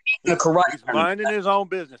he's minding his own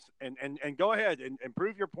business. And go ahead and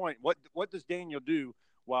prove your point. What does Daniel do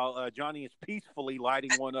while Johnny is peacefully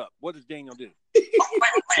lighting one up? What does Daniel do?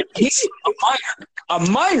 He's a minor.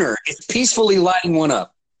 A minor is peacefully lighting one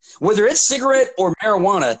up. Whether it's cigarette or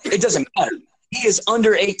marijuana, it doesn't matter. He is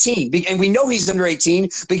under 18, and we know he's under 18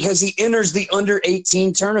 because he enters the under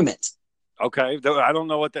 18 tournament. Okay, I don't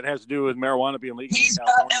know what that has to do with marijuana being legal in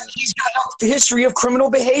California. He's got a history of criminal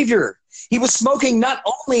behavior. He was smoking. Not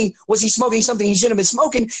only was he smoking something he shouldn't have been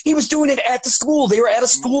smoking, he was doing it at the school. They were at a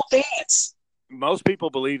school dance. Most people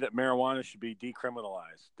believe that marijuana should be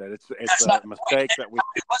decriminalized. That it's a mistake that we.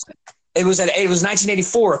 It was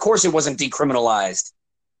 1984. Of course, it wasn't decriminalized.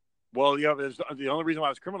 Well, yeah, the only reason why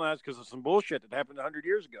it was criminalized because of some bullshit that happened 100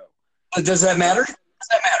 years ago. Does that matter?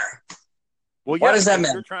 Well, why does that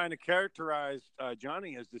matter? You're trying to characterize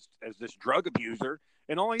Johnny as this drug abuser,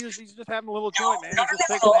 and all he's just having a little joint, man. He's just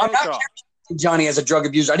taking the edge off. Johnny as a drug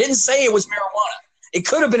abuser. I didn't say it was marijuana. It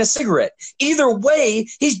could have been a cigarette. Either way,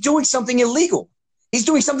 he's doing something illegal. He's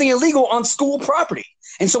doing something illegal on school property.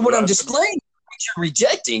 And so what I'm displaying, what you're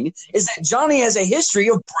rejecting, is that Johnny has a history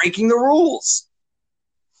of breaking the rules.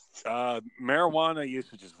 Marijuana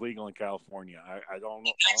usage is legal in California. I don't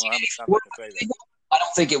know how much time I can say that. I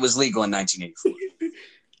don't think it was legal in 1984.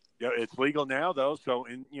 Yeah, it's legal now though. So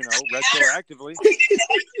retroactively,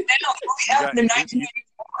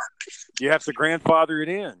 you have to grandfather it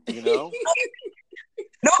in. You know.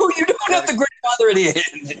 No, you don't have to grandfather it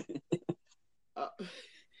in.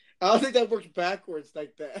 I don't think that works backwards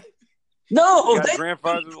like that. No,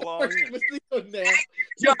 grandfather the law in.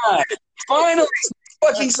 John, finally.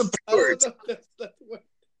 Fucking support.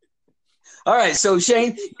 All right, so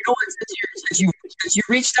Shane, you know what? Since you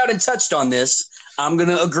reached out and touched on this, I'm going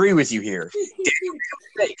to agree with you here.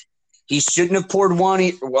 He shouldn't have poured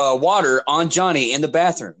water on Johnny in the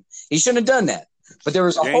bathroom. He shouldn't have done that. But there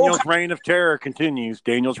was Daniel's reign of terror continues.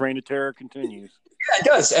 Daniel's reign of terror continues. Yeah, it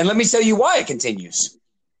does. And let me tell you why it continues.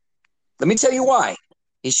 Let me tell you why.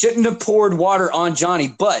 He shouldn't have poured water on Johnny,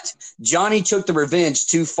 but Johnny took the revenge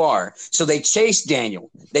too far. So they chase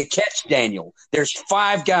Daniel. They catch Daniel. There's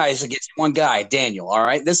 5 guys against 1 guy, Daniel, all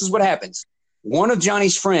right? This is what happens. One of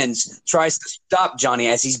Johnny's friends tries to stop Johnny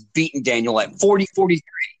as he's beating Daniel at 40-43.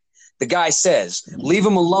 The guy says, leave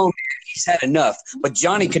him alone, man. He's had enough. But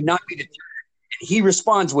Johnny could not be deterred. He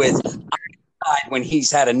responds with, I decide when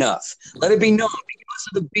he's had enough. Let it be known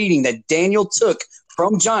of the beating that Daniel took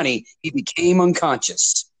from Johnny, he became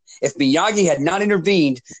unconscious. If Miyagi had not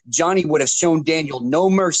intervened, Johnny would have shown Daniel no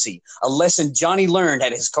mercy, a lesson Johnny learned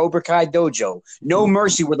at his Cobra Kai dojo. No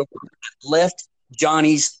mercy were the words that left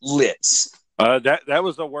Johnny's lips. That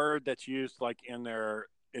was a word that's used like in their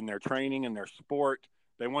training, in their sport.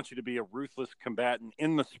 They want you to be a ruthless combatant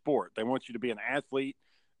in the sport. They want you to be an athlete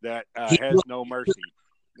that has no mercy.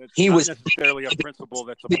 That's not necessarily a principle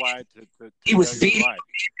that's applied to he was beating,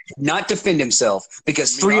 not defend himself,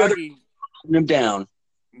 because three others put him down.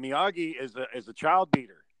 Miyagi is a child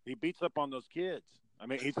beater. He beats up on those kids. I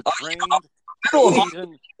mean, he's a trained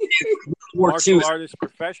martial artist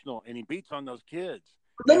professional, and he beats on those kids.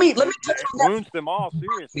 Let me touch on that. Wounds them all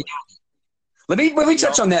seriously. Let me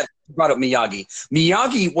touch on that. Brought up Miyagi.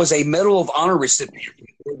 Miyagi was a Medal of Honor recipient in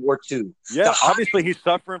World War II. Yeah, obviously he's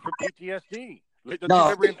suffering from PTSD. Don't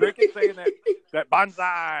you ever hear Cricket saying that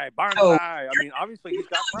bonsai? No. I mean, obviously he's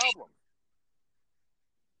got problems.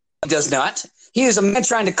 He does not. He is a man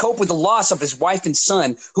trying to cope with the loss of his wife and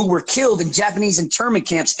son, who were killed in Japanese internment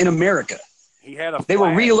camps in America. He had a. They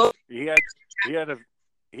were reloaded. He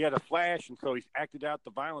had a flash, and so he acted out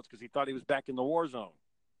the violence because he thought he was back in the war zone.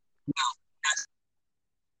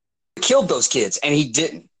 Killed those kids, and he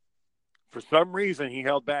didn't. For some reason, he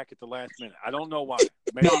held back at the last minute. I don't know why.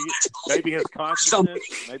 Maybe his consciousness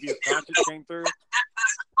came through.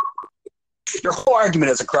 Your whole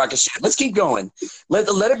argument is a crock of shit. Let's keep going. Let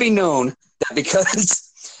it be known that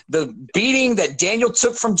because the beating that Daniel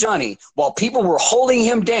took from Johnny while people were holding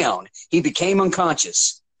him down, he became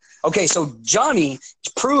unconscious. Okay, so Johnny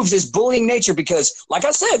proves his bullying nature because, like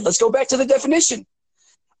I said, let's go back to the definition.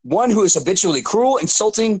 One who is habitually cruel,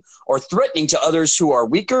 insulting, or threatening to others who are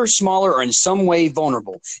weaker, smaller, or in some way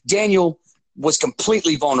vulnerable. Daniel was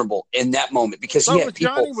completely vulnerable in that moment because he had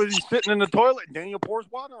people. Johnny was sitting in the toilet and Daniel pours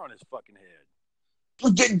water on his fucking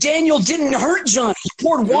head. Daniel didn't hurt Johnny. He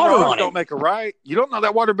poured water on him. Don't make it right. You don't know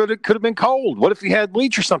that water, but it could have been cold. What if he had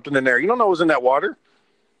bleach or something in there? You don't know what was in that water.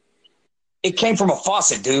 It came from a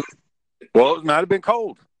faucet, dude. Well, it might have been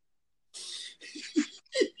cold.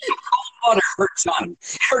 Water hurt Johnny.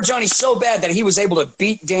 It hurt Johnny so bad that he was able to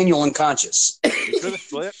beat Daniel unconscious. He could have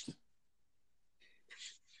slipped.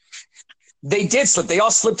 They did slip. They all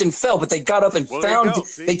slipped and fell, but they got up and found.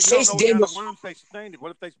 They chased Daniel. They sustained it. What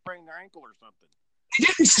if they sprained their ankle or something? They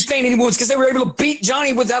didn't sustain any wounds because they were able to beat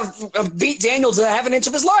Johnny without beat Daniel to have an inch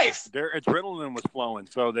of his life. Their adrenaline was flowing,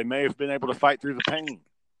 so they may have been able to fight through the pain.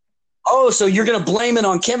 Oh, so you're going to blame it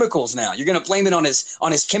on chemicals now. You're going to blame it on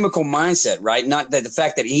his chemical mindset, right? Not that the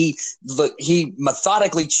fact that he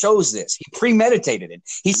methodically chose this. He premeditated it.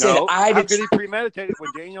 He said, how could he premeditate it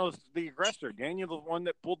when Daniel is the aggressor? Daniel was the one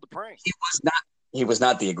that pulled the prank. He was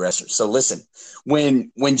not the aggressor. So listen,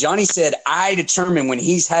 when Johnny said, I determine when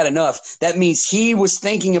he's had enough, that means he was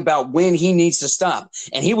thinking about when he needs to stop.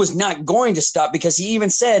 And he was not going to stop because he even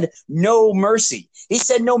said no mercy. He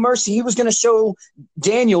said no mercy. He was going to show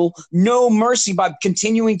Daniel no mercy by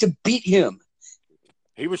continuing to beat him.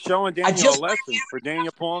 He was showing Daniel a lesson for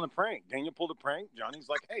Daniel pulling the prank. Daniel pulled a prank. Johnny's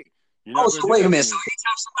like, hey. So wait a minute. So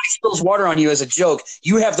anytime somebody spills water on you as a joke,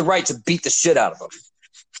 you have the right to beat the shit out of them.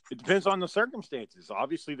 It depends on the circumstances.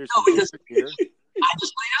 Obviously, there's some here. I just laid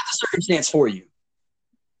out the circumstance for you.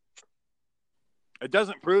 It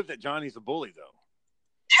doesn't prove that Johnny's a bully, though.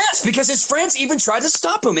 Yes, because his friends even tried to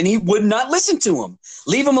stop him, and he would not listen to him.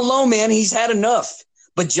 Leave him alone, man. He's had enough.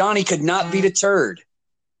 But Johnny could not be deterred.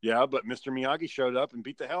 Yeah, but Mr. Miyagi showed up and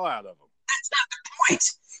beat the hell out of him. That's not the point.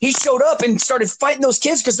 He showed up and started fighting those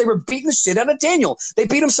kids because they were beating the shit out of Daniel. They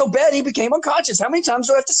beat him so bad he became unconscious. How many times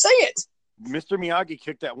do I have to say it? Mr. Miyagi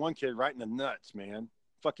kicked that one kid right in the nuts, man.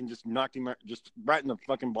 Fucking just knocked him just right in the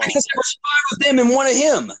fucking ball. Because there was 5 of them and 1 of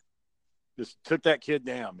him. Just took that kid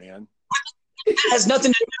down, man. It has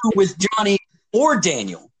nothing to do with Johnny or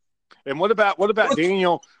Daniel. And what about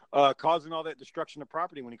Daniel causing all that destruction of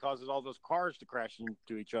property when he causes all those cars to crash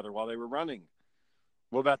into each other while they were running?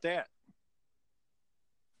 What about that?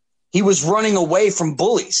 He was running away from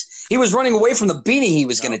bullies. He was running away from the beating he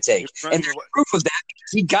was going to take. And there's proof of that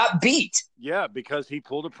because he got beat. Yeah, because he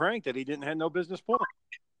pulled a prank that he didn't have no business pulling.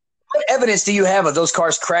 What evidence do you have of those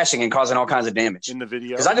cars crashing and causing all kinds of damage? In the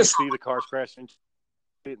video, because I just see the cars crashing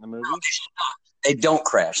in the movie. They don't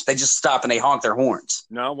crash. They just stop and they honk their horns.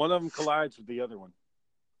 No, one of them collides with the other one.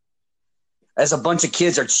 As a bunch of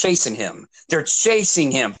kids are chasing him. They're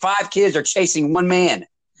chasing him. 5 kids are chasing one man.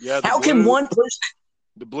 Yeah. How can one person...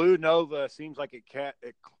 The blue Nova seems like it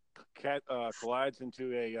collides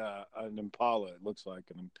into an Impala. It looks like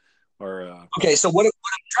Okay, so what I'm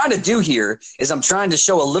trying to do here is I'm trying to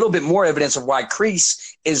show a little bit more evidence of why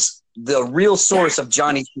Kreese is the real source of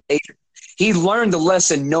Johnny's behavior. He learned the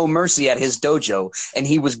lesson, no mercy, at his dojo, and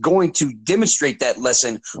he was going to demonstrate that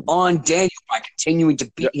lesson on Daniel by continuing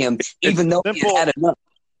to beat him, even though he had enough.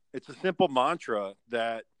 It's a simple mantra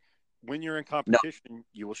that when you're in competition,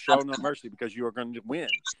 you will show no mercy because you are going to win.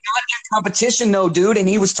 It's not in competition, though, dude, and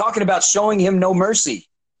he was talking about showing him no mercy.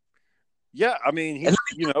 Yeah, I mean, he's,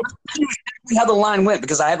 how the line went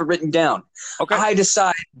because I have it written down. Okay. I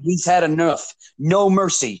decide he's had enough. No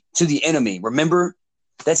mercy to the enemy. Remember?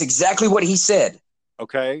 That's exactly what he said.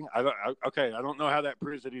 Okay. I don't know how that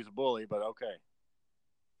proves that he's a bully, but okay.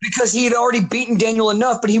 Because he had already beaten Daniel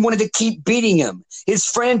enough, but he wanted to keep beating him. His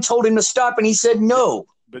friend told him to stop, and he said no.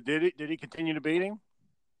 But did he continue to beat him?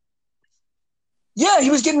 Yeah,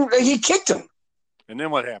 he kicked him. And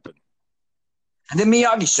then what happened? And then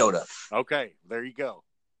Miyagi showed up. Okay, there you go.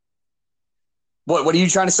 What are you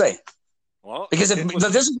trying to say? Well, because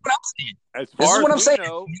this is what I'm saying.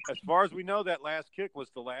 As far as we know, that last kick was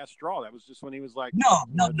the last straw. That was just when he was like, No.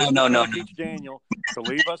 Teach Daniel to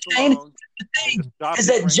leave us alone. And to stop is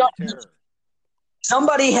that terror.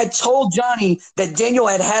 Somebody had told Johnny that Daniel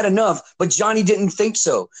had enough, but Johnny didn't think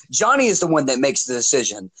so. Johnny is the one that makes the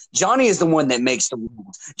decision. Johnny is the one that makes the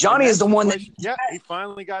rules. Johnny is the one that. Yeah, he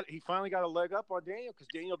finally got a leg up on Daniel because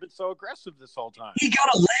Daniel been so aggressive this whole time. He got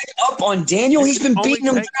a leg up on Daniel. He's been beating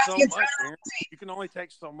him throughout the entire movie. You can only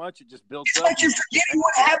take so much. It just builds it's up. like you're forgetting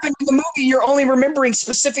what happened in the movie. You're only remembering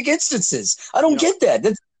specific instances. I don't get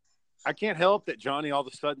that. I can't help that Johnny all of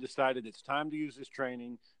a sudden decided it's time to use his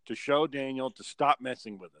training to show Daniel to stop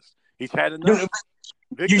messing with us. He's had enough.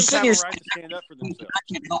 Victims have a right to stand up for themselves. I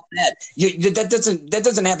can't help that. That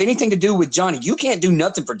doesn't have anything to do with Johnny. You can't do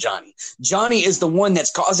nothing for Johnny. Johnny is the one that's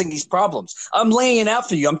causing these problems. I'm laying it out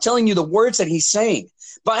for you. I'm telling you the words that he's saying.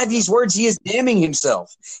 By these words, he is damning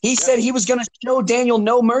himself. He said he was going to show Daniel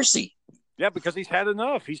no mercy. Yeah, because he's had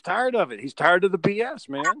enough. He's tired of it. He's tired of the BS,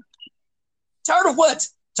 man. Tired of what?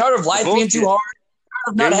 Tired of life being too hard?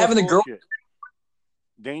 Tired of not having the girl?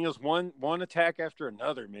 Daniel's one attack after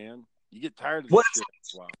another, man. You get tired of this shit.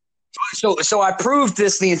 Wow. So I proved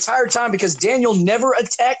this the entire time because Daniel never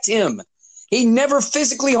attacked him. He never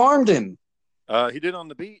physically harmed him. He did on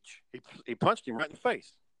the beach. He punched him right in the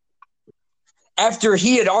face. After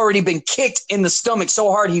he had already been kicked in the stomach so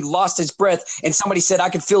hard he lost his breath, and somebody said, I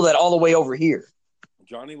could feel that all the way over here.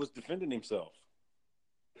 Johnny was defending himself.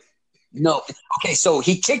 No. Okay, so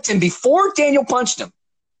he kicked him before Daniel punched him.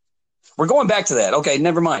 We're going back to that. Okay,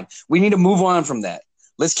 never mind. We need to move on from that.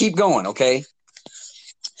 Let's keep going, okay?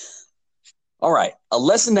 All right. A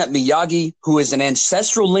lesson that Miyagi, who is an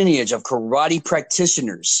ancestral lineage of karate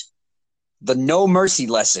practitioners, the no mercy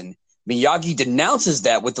lesson, Miyagi denounces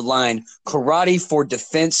that with the line, karate for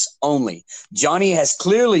defense only. Johnny has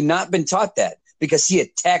clearly not been taught that because he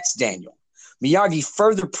attacks Daniel. Miyagi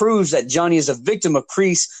further proves that Johnny is a victim of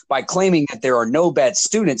Kreese by claiming that there are no bad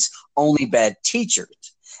students, only bad teachers.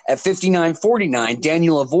 At 59:49,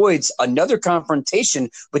 Daniel avoids another confrontation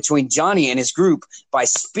between Johnny and his group by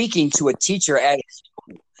speaking to a teacher at his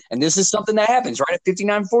school. And this is something that happens right at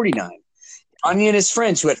 59:49. Johnny and his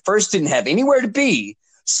friends, who at first didn't have anywhere to be,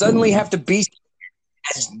 suddenly have to be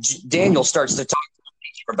as Daniel starts to talk to the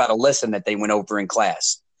teacher about a lesson that they went over in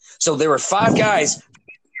class. So there were 5 guys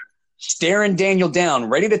staring Daniel down,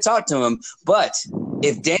 ready to talk to him. But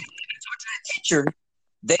if Daniel didn't talk to that teacher,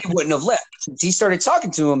 they wouldn't have left. Since he started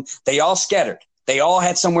talking to them, they all scattered. They all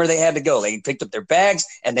had somewhere they had to go. They picked up their bags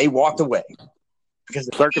and they walked away. Because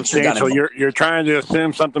the circumstantial, you're trying to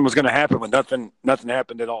assume something was going to happen when nothing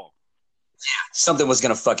happened at all. Yeah, something was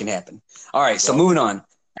going to fucking happen. All right, so moving on.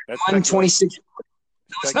 At 126.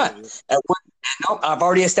 No, it's not. No, I've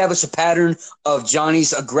already established a pattern of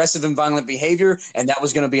Johnny's aggressive and violent behavior, and that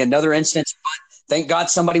was going to be another instance. But thank God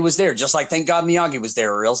somebody was there, just like thank God Miyagi was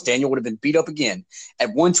there, or else Daniel would have been beat up again. At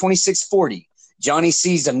 126:40, Johnny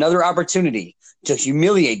seized another opportunity to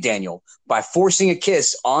humiliate Daniel by forcing a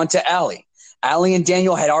kiss onto Allie. Allie and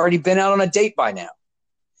Daniel had already been out on a date by now,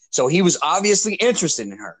 so he was obviously interested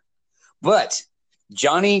in her. But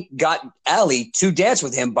Johnny got Allie to dance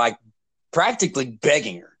with him by practically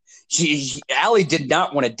begging her. Allie did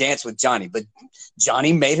not want to dance with Johnny, but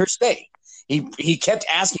Johnny made her stay. He kept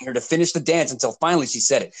asking her to finish the dance until finally she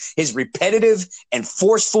said it. His repetitive and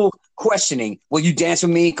forceful questioning, will you dance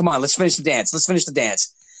with me? Come on, let's finish the dance. Let's finish the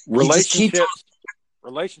dance. Relationships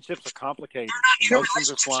are complicated.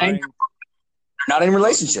 Emotions are flying. They're not in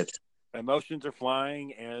relationships. Emotions are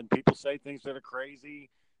flying, and people say things that are crazy.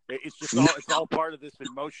 It's just all part of this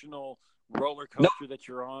emotional roller coaster that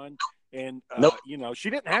you're on. And, she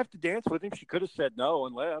didn't have to dance with him. She could have said no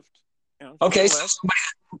and left. Okay, so somebody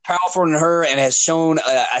powerful than her and has shown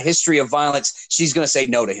a history of violence, she's going to say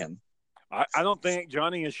no to him. I don't think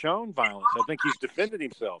Johnny has shown violence. I think he's defended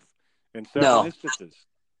himself in several instances.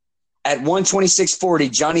 At 1:26:40,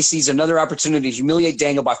 Johnny sees another opportunity to humiliate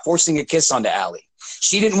Daniel by forcing a kiss onto Allie.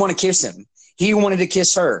 She didn't want to kiss him. He wanted to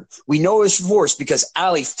kiss her. We know it was forced because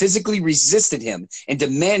Allie physically resisted him and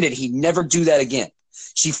demanded he never do that again.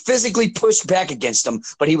 She physically pushed back against him,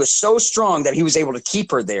 but he was so strong that he was able to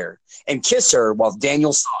keep her there and kiss her while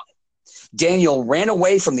Daniel saw it. Daniel ran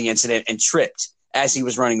away from the incident and tripped as he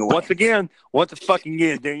was running away. Once fucking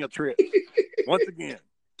again, Daniel tripped. Once again.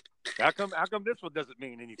 How come this one doesn't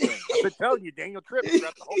mean anything? I've been telling you, Daniel tripped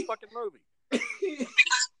throughout the whole fucking movie.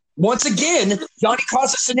 Once again, Johnny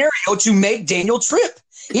caused a scenario to make Daniel trip.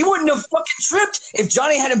 He wouldn't have fucking tripped if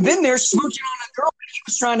Johnny hadn't been there smooching on a girl that he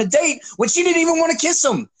was trying to date when she didn't even want to kiss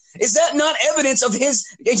him. Is that not evidence of his?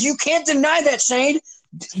 You can't deny that, Shane.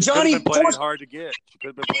 Johnny could have been playing hard to get. She could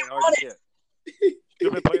have been playing hard to get.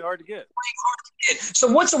 Could have been playing hard to get. So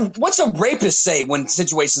what's a rapist say when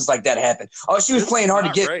situations like that happen? Oh, she was playing hard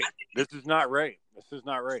to get. Rape. This is not rape. This is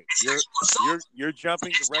not rape. You're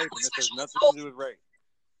jumping to rape, and this has nothing to do with rape.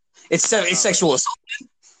 It's sexual assault.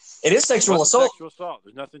 It is sexual assault. Sexual assault.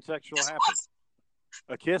 There's nothing sexual happening.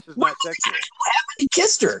 A kiss is not sexual. He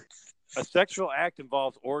kissed her. A sexual act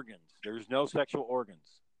involves organs. There's no sexual organs.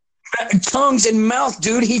 Tongues and mouth,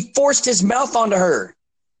 dude. He forced his mouth onto her.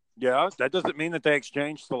 Yeah, that doesn't mean that they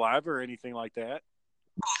exchanged saliva or anything like that.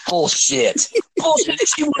 Bullshit. Bullshit. If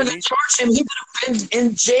she wanted to charge him, he would have been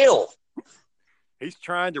in jail. He's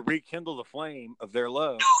trying to rekindle the flame of their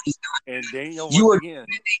love. And Daniel, you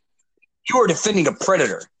are defending a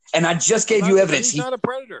predator. And I just gave you evidence. He's not a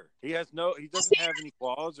predator. He doesn't have any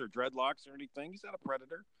claws or dreadlocks or anything. He's not a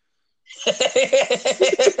predator.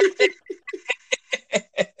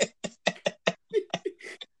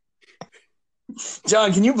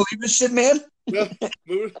 John, can you believe this shit, man? No,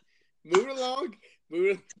 move along.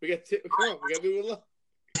 We got to move along.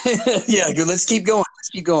 Yeah, good. Let's keep going. Let's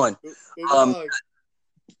keep going.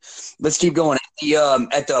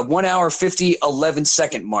 At the 1 hour 50:11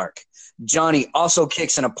 second mark, Johnny also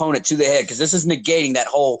kicks an opponent to the head because this is negating that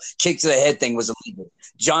whole kick to the head thing was illegal.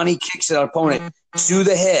 Johnny kicks an opponent to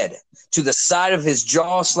the head, to the side of his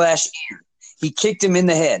jaw/ear. He kicked him in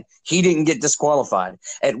the head. He didn't get disqualified.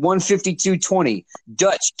 At 1:52:20,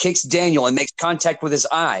 Dutch kicks Daniel and makes contact with his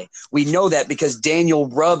eye. We know that because Daniel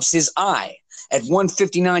rubs his eye. At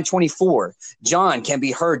 1:59:24, John can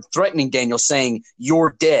be heard threatening Daniel, saying,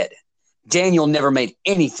 "You're dead." Daniel never made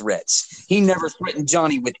any threats. He never threatened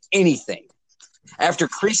Johnny with anything. After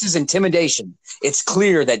Kreese's intimidation, it's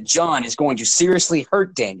clear that John is going to seriously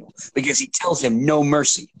hurt Daniel because he tells him no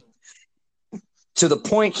mercy. To the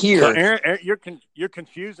point here, so Aaron, you're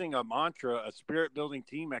confusing a mantra, a spirit building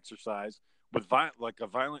team exercise, with a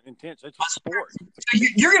violent intent. It's a sport.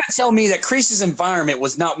 You're going to tell me that Kreese's environment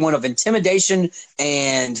was not one of intimidation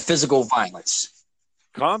and physical violence.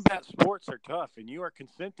 Combat sports are tough, and you are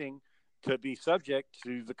consenting to be subject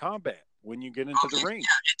to the combat when you get into the ring.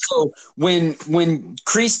 So when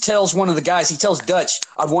Kreese tells one of the guys, he tells Dutch,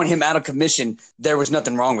 "I want him out of commission," there was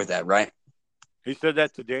nothing wrong with that, right? He said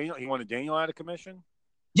that to Daniel. He wanted Daniel out of commission?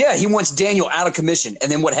 Yeah, he wants Daniel out of commission.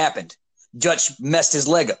 And then what happened? Dutch messed his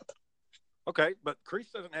leg up. Okay, but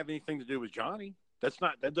Kreese doesn't have anything to do with Johnny. That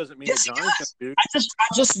doesn't mean that Johnny's going to do. I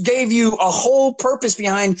just gave you a whole purpose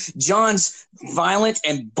behind John's violent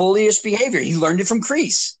and bullyish behavior. He learned it from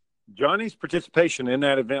Kreese. Johnny's participation in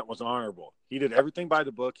that event was honorable. He did everything by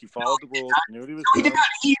the book. He followed the rules. He knew what he was doing. He did not.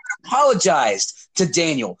 He apologized to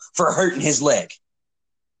Daniel for hurting his leg.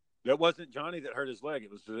 That wasn't Johnny that hurt his leg.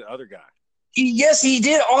 It was the other guy. Yes, he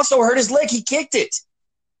did also hurt his leg. He kicked it.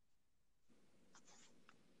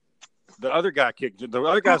 The other guy kicked it. The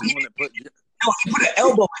other guy's the one that put... No, he put an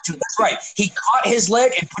elbow into it. That's right. He caught his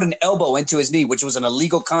leg and put an elbow into his knee, which was an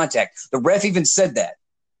illegal contact. The ref even said that.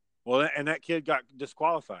 Well, and that kid got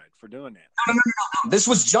disqualified for doing that. No. This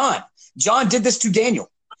was John. John did this to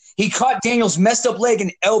Daniel. He caught Daniel's messed up leg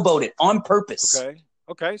and elbowed it on purpose.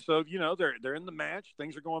 Okay. So, they're in the match.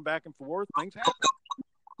 Things are going back and forth. Things happen.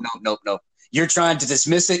 No. You're trying to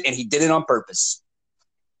dismiss it, and he did it on purpose.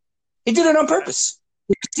 He did it on purpose.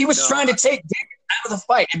 He was trying to take Daniel out of the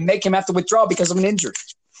fight and make him have to withdraw because of an injury.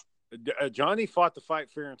 Johnny fought the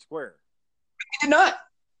fight fair and square. He did not.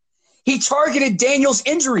 He targeted Daniel's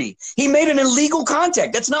injury. He made an illegal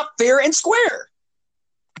contact. That's not fair and square.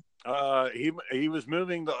 He was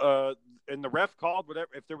moving and the ref called whatever.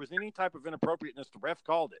 If there was any type of inappropriateness, the ref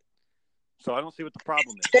called it. So I don't see what the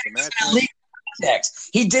problem is. The match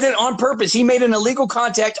he did it on purpose. He made an illegal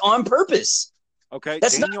contact on purpose. Okay,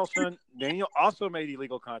 Daniel also made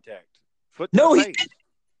illegal contact. Foot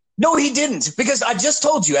No, he didn't, because I just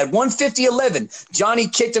told you at 150.11, Johnny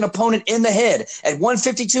kicked an opponent in the head. At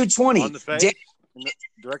 152.20, on the face,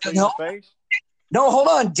 directly in the face. No, hold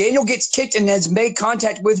on. Daniel gets kicked and has made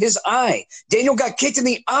contact with his eye. Daniel got kicked in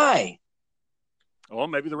the eye. Well,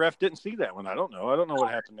 maybe the ref didn't see that one. I don't know. I don't know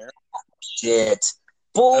what happened there. Shit.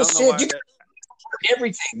 Bullshit. You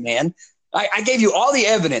everything, man. I gave you all the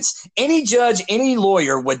evidence. Any judge, any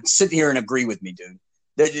lawyer would sit here and agree with me, dude.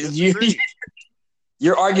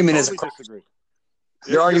 Your argument is disagree.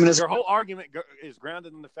 Your argument is your whole argument is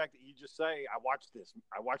grounded in the fact that you just say, "I watched this.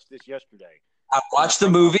 I watched this yesterday. I watched the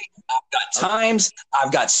movie. I've got times.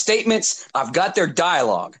 I've got statements. I've got their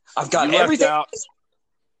dialogue. I've got everything."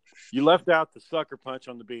 You left out the sucker punch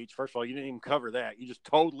on the beach. First of all, you didn't even cover that. You just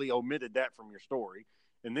totally omitted that from your story.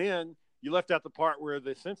 And then you left out the part where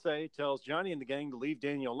the sensei tells Johnny and the gang to leave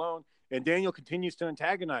Daniel alone, and Daniel continues to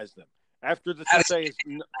antagonize them. After the sensei is...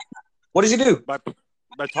 What does he do? By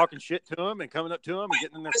talking shit to him and coming up to him and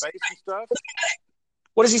getting in their face and stuff.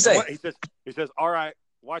 What does he say? He says, all right,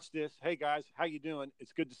 watch this. Hey, guys, how you doing?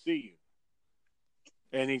 It's good to see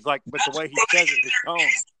you. And he's like, but the way he says it, his tone.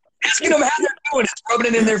 You know how they're doing it,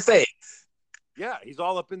 rubbing it in their face. Yeah, he's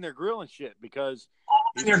all up in their grill and shit because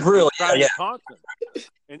he's their grill, yeah.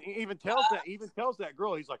 And he even tells that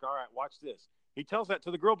girl, he's like, all right, watch this. He tells that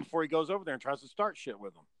to the girl before he goes over there and tries to start shit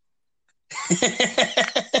with him.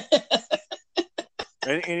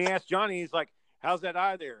 and he asks Johnny, he's like, how's that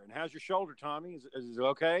eye there? And how's your shoulder, Tommy? Is it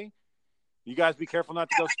okay? You guys be careful not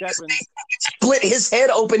to go stepping. Split his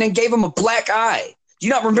head open and gave him a black eye. Do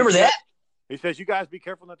you not remember that? He says, you guys be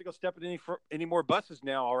careful not to go step in any more buses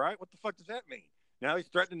now, all right? What the fuck does that mean? Now he's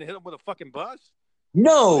threatening to hit him with a fucking bus?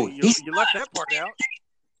 No. You left that part out.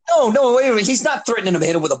 No, wait a minute. He's not threatening to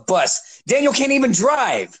hit him with a bus. Daniel can't even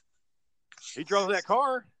drive. He drove that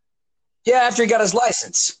car? Yeah, after he got his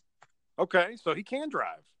license. Okay, so he can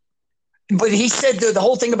drive. But he said the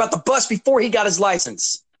whole thing about the bus before he got his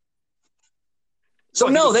license.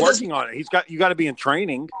 So well, he's working on it. You got to be in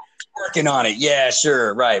training. Working on it. Yeah,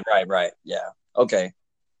 sure. Right. Yeah. Okay.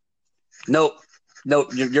 Nope.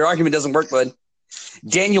 Your argument doesn't work, bud.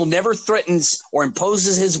 Daniel never threatens or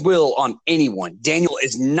imposes his will on anyone. Daniel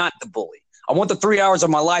is not the bully. I want the 3 hours of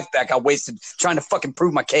my life back I wasted trying to fucking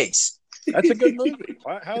prove my case. That's a good movie.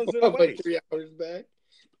 How is it a waste? 3 hours back.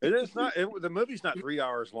 It is not. The movie's not 3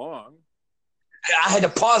 hours long. I had to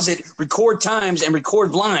pause it, record times, and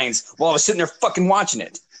record lines while I was sitting there fucking watching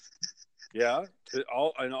it. Yeah.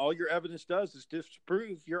 All your evidence does is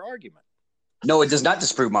disprove your argument. No, it does not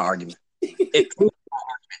disprove my argument. It proves my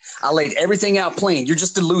argument. I laid everything out plain. You're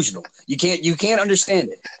just delusional. You can't understand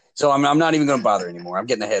it. So I'm not even going to bother anymore. I'm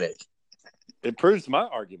getting a headache. It proves my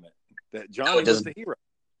argument that Johnny was the hero.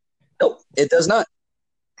 Nope, it does not.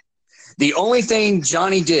 The only thing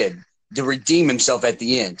Johnny did to redeem himself at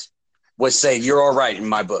the end was say, you're all right in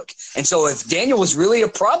my book. And so if Daniel was really a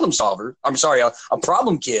problem solver, a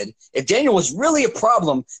problem kid, if Daniel was really a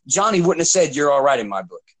problem, Johnny wouldn't have said, you're all right in my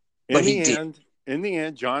book. But in the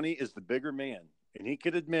end, Johnny is the bigger man, and he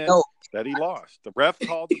could admit that he lost. The ref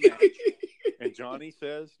called the match, and Johnny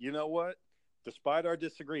says, you know what? Despite our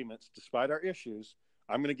disagreements, despite our issues,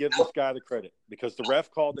 I'm going to give this guy the credit because the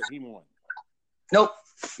ref called that he won. Nope.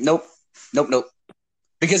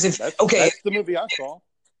 Because that's the movie I saw.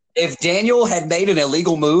 If Daniel had made an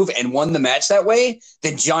illegal move and won the match that way,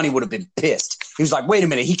 then Johnny would have been pissed. He was like, wait a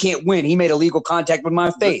minute, he can't win. He made illegal contact with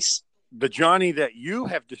my face. The Johnny that you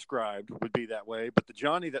have described would be that way, but the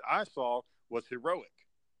Johnny that I saw was heroic.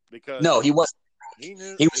 Because no, he wasn't. He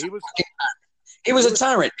was a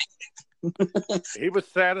tyrant. He was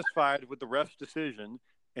satisfied with the ref's decision,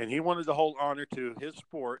 and he wanted to hold honor to his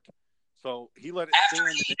sport. So he let it stand.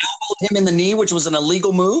 He elbowed him in the knee, which was an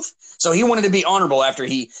illegal move. So he wanted to be honorable after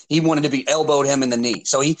he wanted to be elbowed him in the knee.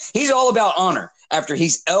 So he's all about honor after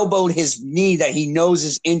he's elbowed his knee that he knows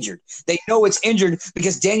is injured. They know it's injured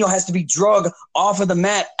because Daniel has to be dragged off of the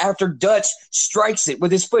mat after Dutch strikes it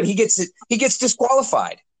with his foot. He gets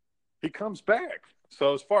disqualified. He comes back.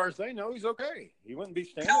 So as far as they know, he's okay. He wouldn't be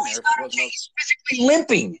standing there if he wasn't. He's physically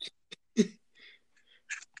limping.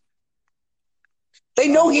 They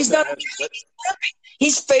know he's not.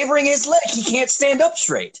 He's favoring his leg. He can't stand up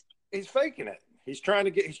straight. He's faking it. He's trying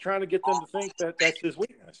to get them to think that that's his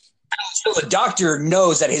weakness. So the doctor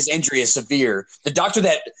knows that his injury is severe. The doctor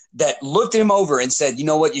that looked him over and said, "You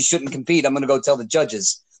know what? You shouldn't compete. I'm going to go tell the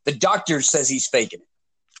judges." The doctor says he's faking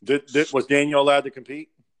it. Was Daniel allowed to compete?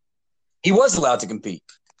 He was allowed to compete.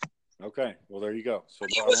 Okay. Well, there you go. So I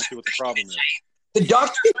don't see what the problem is. The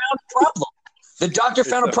doctor found a problem. The doctor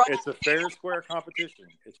found a problem. It's a fair and square competition.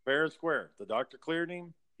 It's fair and square. The doctor cleared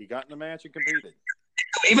him. He got in the match and competed.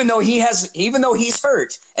 even though he's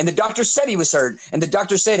hurt, and the doctor said he was hurt, and the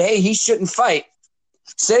doctor said, hey, he shouldn't fight.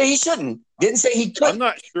 Said he shouldn't. Didn't say he could. I'm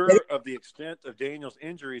not sure of the extent of Daniel's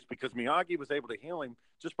injuries because Miyagi was able to heal him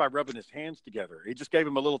just by rubbing his hands together. He just gave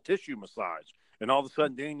him a little tissue massage, and all of a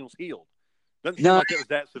sudden Daniel's healed. Doesn't seem like it was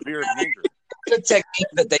that severe of an injury. The technique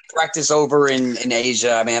that they practice over in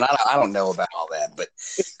Asia. I mean, I don't know about all that, but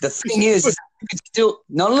the thing is, you can still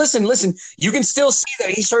listen. You can still see that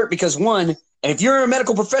he's hurt because one, and if you're a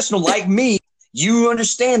medical professional like me, you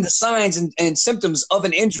understand the signs and symptoms of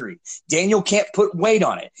an injury. Daniel can't put weight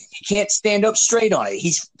on it. He can't stand up straight on it.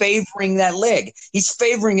 He's favoring that leg. He's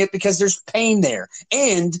favoring it because there's pain there.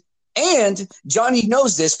 And Johnny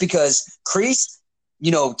knows this because Kreese,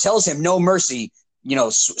 tells him no mercy,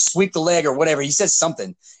 sweep the leg or whatever. He says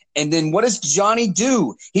something. And then what does Johnny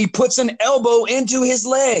do? He puts an elbow into his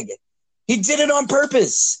leg. He did it on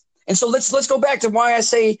purpose. And so let's go back to why I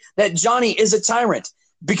say that Johnny is a tyrant.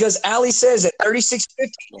 Because Ali says at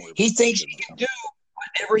 3650, he thinks he can do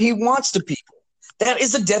whatever he wants to people. That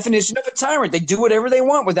is the definition of a tyrant. They do whatever they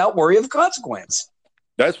want without worry of consequence.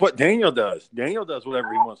 That's what Daniel does. Daniel does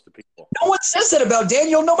whatever he wants to people. No one says that about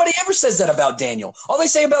Daniel. Nobody ever says that about Daniel. All they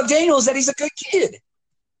say about Daniel is that he's a good kid.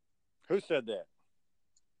 Who said that?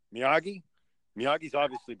 Miyagi? Miyagi's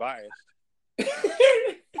obviously biased.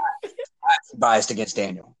 Biased against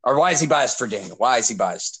Daniel. Or why is he biased for Daniel? Why is he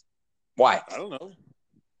biased? Why? I don't know.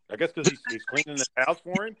 I guess because he's cleaning the house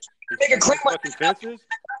for him. He's He's fucking fences.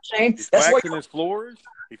 He's waxing his floors.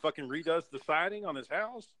 He fucking redoes the siding on his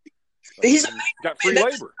house. He's got free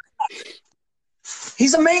labor.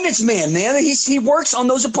 He's a maintenance man, man. He works on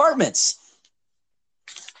those apartments.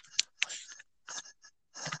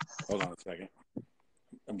 Hold on a second.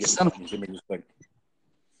 I'm getting something. Give me just a second.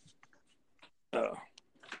 Dang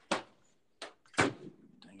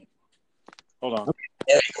it. Hold on.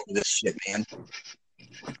 This shit, man.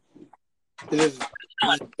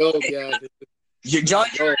 John,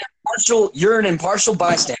 you're an impartial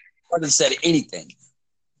bystander. Hardly said anything.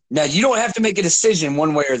 Now you don't have to make a decision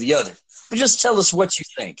one way or the other, but just tell us what you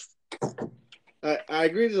think. I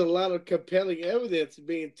agree. There's a lot of compelling evidence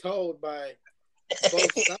being told by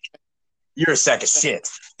both sides. You're a sack of shit.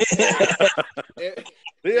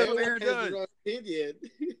 Aaron does.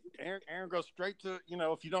 Aaron goes straight to,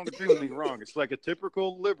 if you don't agree with me, wrong. It's like a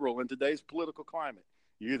typical liberal in today's political climate.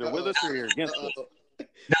 You're either with us or you're against us.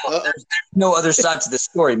 No, there's no other side to the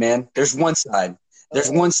story, man. There's one side.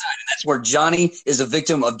 There's one side, and that's where Johnny is a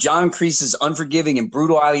victim of John Kreese's unforgiving and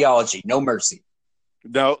brutal ideology. No mercy.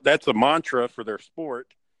 No, that's a mantra for their sport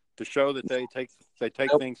to show that they take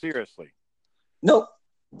things seriously. Nope.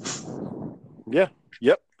 Yeah.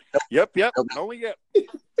 Yep. Nope. Yep. Nope. Only yep.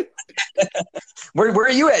 Where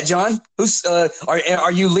are you at, John? Who's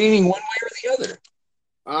are you leaning one way or the other?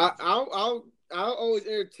 I'll always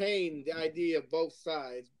entertain the idea of both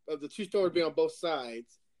sides, of the two stories being on both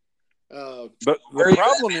sides. But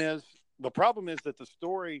the problem is that the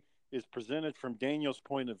story is presented from Daniel's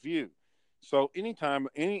point of view. So anytime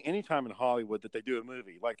in Hollywood that they do a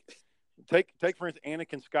movie, like take for instance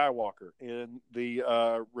Anakin Skywalker in the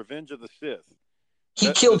Revenge of the Sith.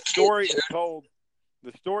 The story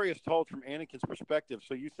is told from Anakin's perspective,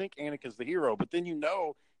 so you think Anakin's the hero, but then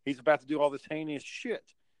he's about to do all this heinous shit,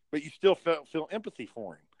 but you still feel empathy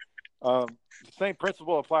for him. The same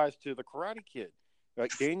principle applies to the Karate Kid.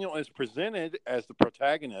 Like Daniel is presented as the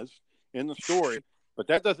protagonist in the story, but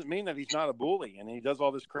that doesn't mean that he's not a bully and he does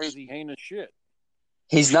all this crazy heinous shit.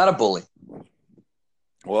 He's not a bully.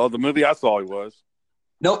 Well, the movie I saw he was.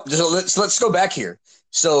 Nope. So let's go back here.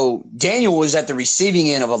 So Daniel was at the receiving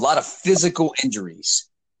end of a lot of physical injuries.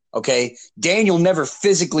 Okay, Daniel never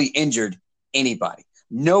physically injured anybody.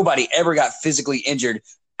 Nobody ever got physically injured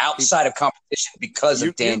outside of competition because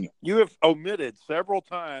of Daniel. You have omitted several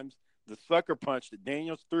times the sucker punch that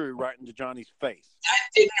Daniels threw right into Johnny's face. That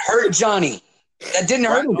didn't hurt Johnny. That didn't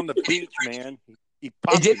hurt him. On the beach, man. He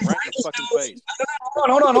popped him right in the fucking face.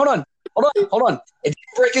 Hold on. It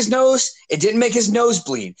didn't break his nose. It didn't make his nose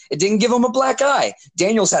bleed. It didn't give him a black eye.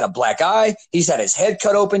 Daniel's had a black eye. He's had his head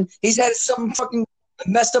cut open. He's had something fucking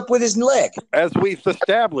messed up with his leg. As we've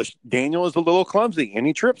established, Daniel is a little clumsy and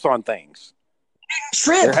he trips on things.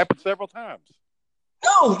 It happened several times.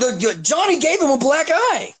 No, Johnny gave him a black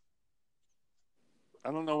eye. I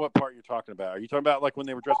don't know what part you're talking about. Are you talking about like when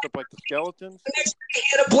they were dressed up like the skeletons? The next day he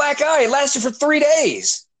had a black eye. It lasted for 3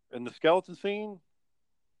 days. In the skeleton scene?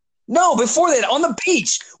 No, before that, on the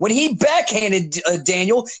beach, when he backhanded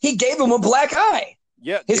Daniel, he gave him a black eye.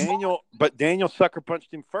 Yeah, Daniel sucker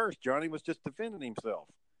punched him first. Johnny was just defending himself.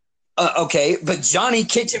 Okay, but Johnny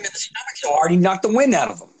kicked him in the stomach so hard he knocked the wind out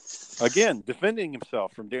of him. Again, defending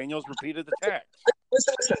himself from Daniel's repeated attacks.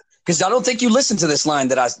 listen. Because I don't think you listened to this line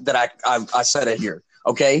that I said it here.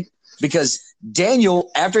 Okay, because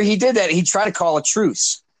Daniel, after he did that, he tried to call a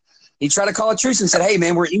truce. He tried to call a truce and said, "Hey,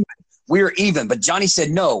 man, we're even. We're even." But Johnny said,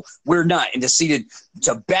 "No, we're not," and decided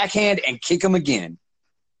to backhand and kick him again.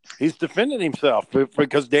 He's defending himself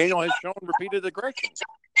because Daniel has shown repeated aggression.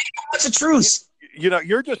 What's a truce?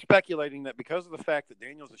 You're just speculating that because of the fact that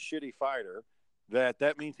Daniel's a shitty fighter,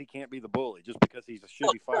 that means he can't be the bully just because he's a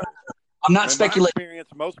shitty fighter. I'm not speculating. In my experience,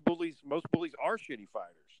 most bullies are shitty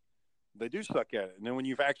fighters. They do suck at it, and then when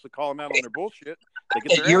you actually call them out on their bullshit, they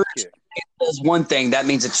get their ass kicked. Is one thing that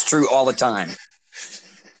means it's true all the time.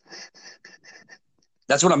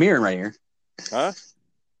 That's what I'm hearing right here. Huh?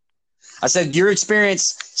 I said your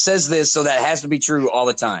experience says this, so that has to be true all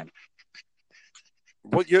the time.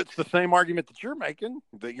 Well, it's the same argument that you're making.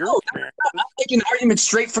 That you're I'm making an argument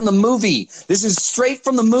straight from the movie. This is straight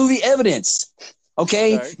from the movie evidence.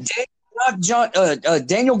 Okay.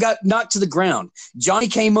 Daniel got knocked to the ground. Johnny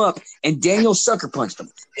came up and Daniel sucker punched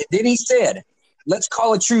him. And then he said, "Let's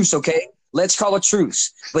call a truce, okay? Let's call a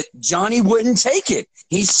truce." But Johnny wouldn't take it.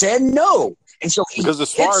 He said no. And so because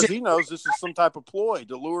as far as he knows, this is some type of ploy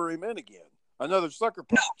to lure him in again. Another sucker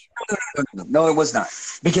punch. No, it was not.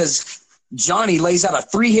 Because Johnny lays out a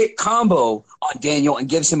 3-hit combo on Daniel and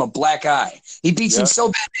gives him a black eye. He beats him so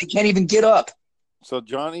bad he can't even get up. So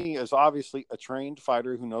Johnny is obviously a trained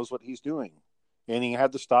fighter who knows what he's doing, and he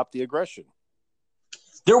had to stop the aggression.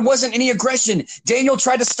 There wasn't any aggression. Daniel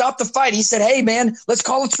tried to stop the fight. He said, "Hey, man, let's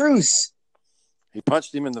call a truce." He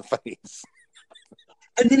punched him in the face.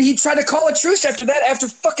 And then he tried to call a truce after that, after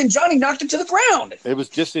fucking Johnny knocked him to the ground. It was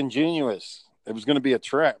disingenuous. It was going to be a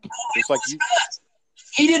trap. It's like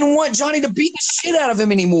he didn't want Johnny to beat the shit out of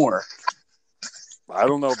him anymore. I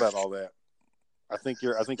don't know about all that. I think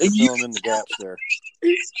you're filling in the gaps there.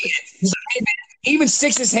 He even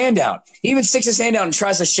sticks his hand out. He even sticks his hand out and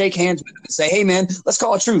tries to shake hands with him and say, "Hey, man, let's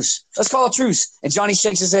call a truce. Let's call a truce." And Johnny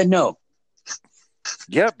shakes his head no.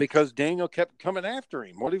 Yeah, because Daniel kept coming after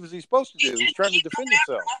him. What was he supposed to do? He's trying to defend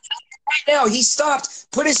himself. Right now, he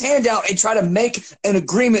stopped, put his hand out, and tried to make an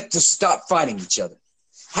agreement to stop fighting each other.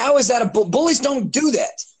 How is that bullies don't do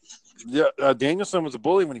that? Yeah, Danielson was a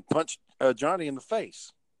bully when he punched Johnny in the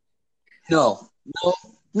face. No,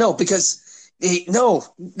 because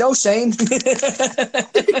no, Shane.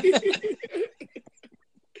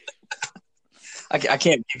 I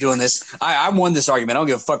can't keep doing this. I won this argument. I don't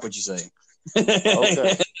give a fuck what you say.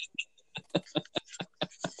 Okay.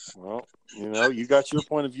 Well, you got your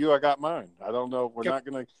point of view. I got mine. I don't know. We're not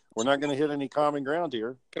gonna hit any common ground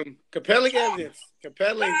here. Compelling evidence.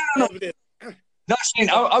 No, Shane.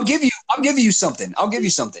 I'll give you something.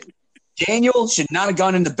 Daniel should not have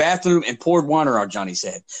gone in the bathroom and poured water on Johnny's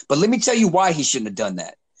head. But let me tell you why he shouldn't have done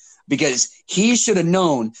that. Because he should have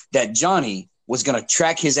known that Johnny was going to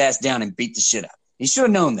track his ass down and beat the shit out. He should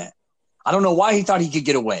have known that. I don't know why he thought he could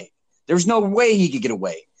get away. There's no way he could get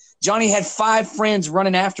away. Johnny had 5 friends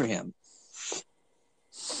running after him.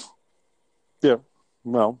 Yeah.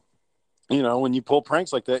 Well, when you pull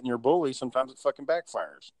pranks like that and you're a bully, sometimes it fucking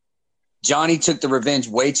backfires. Johnny took the revenge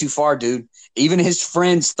way too far, dude. Even his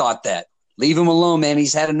friends thought that. Leave him alone, man.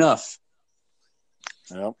 He's had enough.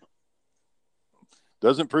 Yep.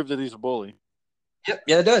 Doesn't prove that he's a bully. Yep.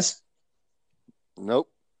 Yeah, it does.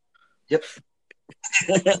 Nope. Yep.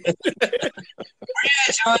 Where you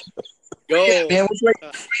at, John? Gold. Yeah, man. Which way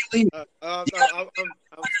you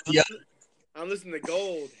I'm listening to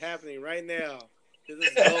Gold happening right now. This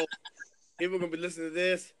is Gold. People are going to be listening to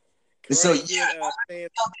this. So I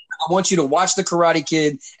want you to watch the Karate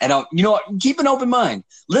Kid, and keep an open mind.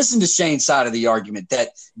 Listen to Shane's side of the argument that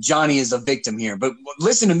Johnny is a victim here, but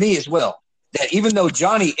listen to me as well. That even though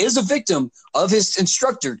Johnny is a victim of his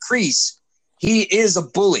instructor, Kreese, he is a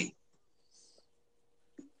bully.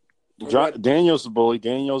 Daniel's a bully.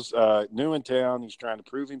 Daniel's new in town. He's trying to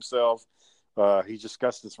prove himself. He just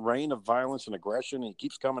got this reign of violence and aggression. He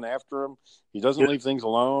keeps coming after him. He doesn't leave things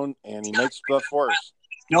alone, and he makes stuff worse.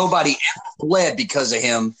 Nobody ever bled because of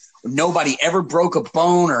him. Nobody ever broke a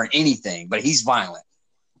bone or anything, but he's violent.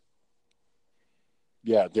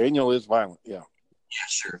 Yeah, Daniel is violent. Yeah. Yeah,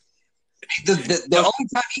 sure. The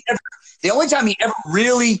only time he ever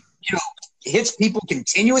really, hits people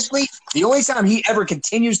continuously, the only time he ever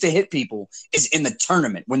continues to hit people is in the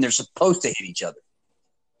tournament when they're supposed to hit each other.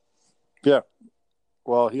 Yeah.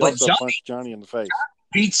 Well, he also punched Johnny in the face.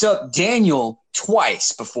 Beats up Daniel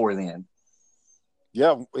twice before then.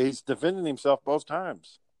 Yeah, he's defending himself both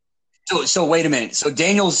times. So wait a minute. So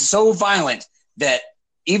Daniel's so violent that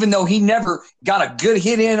even though he never got a good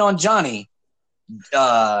hit in on Johnny,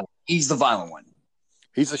 he's the violent one.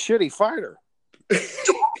 He's a shitty fighter.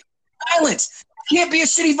 Violence. You can't be a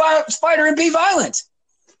shitty fighter and be violent.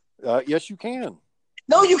 Yes, you can.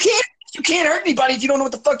 No, you can't. You can't hurt anybody if you don't know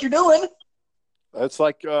what the fuck you're doing. It's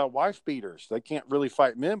like wife beaters. They can't really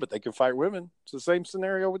fight men, but they can fight women. It's the same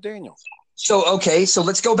scenario with Daniel. So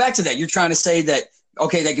let's go back to that. You're trying to say that,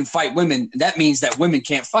 okay, they can fight women. That means that women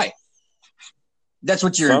can't fight. That's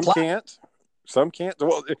what you're implying. Some can't.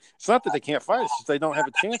 Well, it's not that they can't fight. It's just they don't have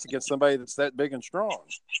a chance against somebody that's that big and strong.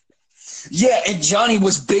 Yeah, and Johnny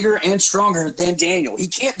was bigger and stronger than Daniel. He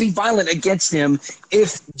can't be violent against him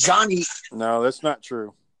if Johnny... No, that's not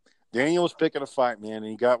true. Daniel was picking a fight, man, and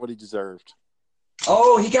he got what he deserved.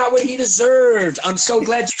 Oh, he got what he deserved. I'm so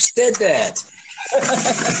glad you said that.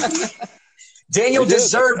 Daniel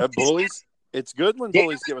deserved... bullies. It's good when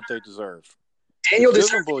bullies get what they deserve. Daniel it's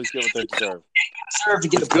good when bullies get what they deserve. To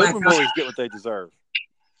get it's good when bullies get what they deserve.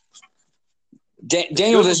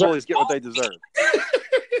 Daniel deserves... bullies get what they deserve.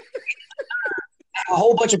 A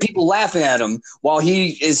whole bunch of people laughing at him while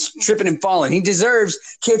he is tripping and falling. He deserves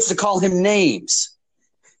kids to call him names.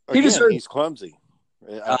 He's clumsy.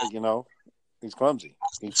 He's clumsy.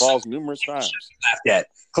 He falls numerous times. Laughed at.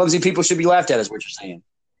 Clumsy people should be laughed at, is what you're saying.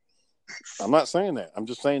 I'm not saying that. I'm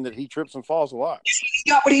just saying that he trips and falls a lot.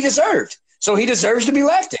 He got what he deserved. So he deserves to be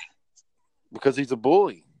laughed at. Because he's a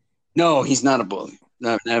bully. No, he's not a bully.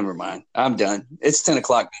 No, never mind. I'm done. It's 10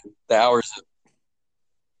 o'clock. The hour's up.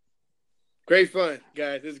 Great fun,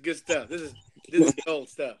 guys. This is good stuff. This is old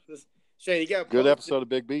stuff. Shane, you got good episode of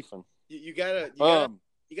Big Beefing. You gotta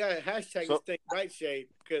hashtag this thing right, Shane,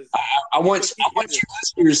 because I want your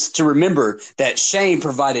listeners to remember that Shane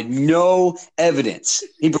provided no evidence.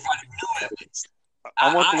 He provided no evidence.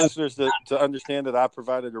 I want the listeners to understand that I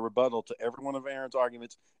provided a rebuttal to every one of Aaron's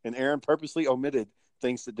arguments, and Aaron purposely omitted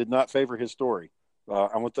things that did not favor his story.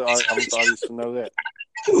 I want the audience to know that.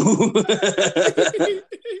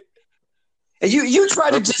 You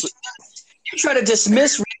try to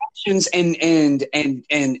dismiss reactions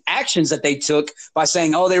and actions that they took by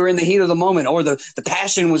saying, oh, they were in the heat of the moment, or the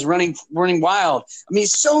passion was running wild. I mean,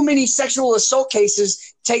 so many sexual assault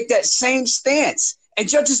cases take that same stance, and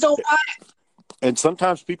judges don't buy it. And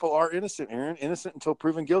sometimes people are innocent, Aaron, innocent until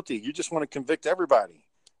proven guilty. You just want to convict everybody.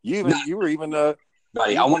 You were even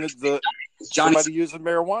somebody using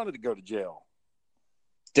marijuana to go to jail.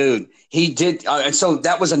 Dude, he did. And so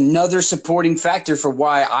that was another supporting factor for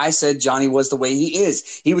why I said Johnny was the way he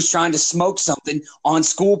is. He was trying to smoke something on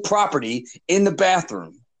school property in the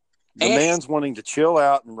bathroom. The man's wanting to chill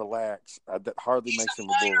out and relax. That hardly makes him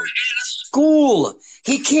a bully. School.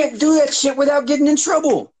 He can't do that shit without getting in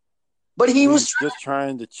trouble. But he was just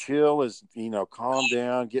trying to chill, calm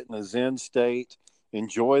down, get in a Zen state,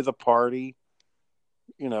 enjoy the party,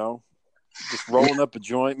 just rolling up a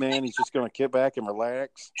joint, man. He's just going to kick back and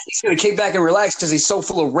relax. He's going to kick back and relax because he's so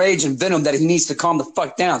full of rage and venom that he needs to calm the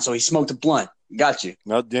fuck down. So he smoked a blunt. Got you.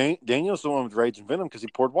 No, Daniel's the one with rage and venom because he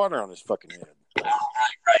poured water on his fucking head.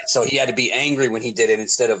 Right. So he had to be angry when he did it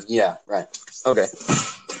instead of, yeah, right. Okay.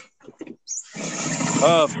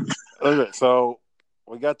 Okay, so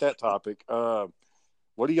we got that topic.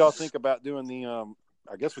 What do y'all think about doing the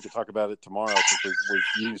I guess we could talk about it tomorrow since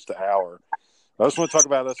we've used the hour. I just want to talk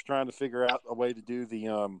about us trying to figure out a way to do the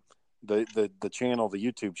channel, the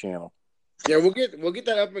YouTube channel. Yeah, we'll get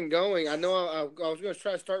that up and going. I know I was going to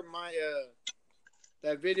try to start my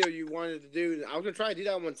that video you wanted to do. I was going to try to do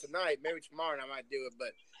that one tonight, maybe tomorrow, and I might do it.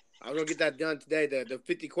 But I was going to get that done today. The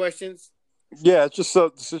 50 questions. Yeah, it's just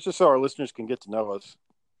so our listeners can get to know us,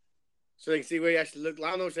 so they can see what you actually look. I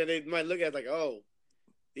don't know, so they might look at it like, oh.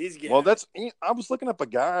 These guys. Well, I was looking up a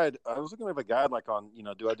guide. Like on,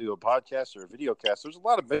 do I do a podcast or a video cast? There's a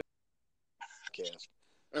lot of video podcasts.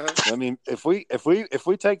 Uh-huh. I mean, if we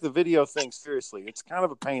take the video thing seriously, it's kind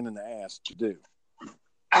of a pain in the ass to do.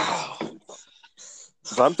 Oh.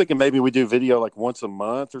 So I'm thinking maybe we do video like once a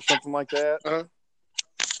month or something like that. Uh-huh.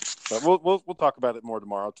 But we'll talk about it more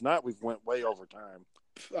tomorrow. Tonight we've went way over time.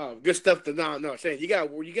 Oh, good stuff. No, Shane, you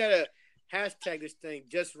gotta hashtag this thing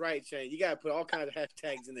just right, Shane. You gotta put all kinds of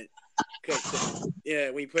hashtags in it.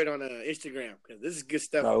 When you put it on Instagram, because this is good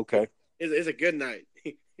stuff. Oh, okay. It's a good night.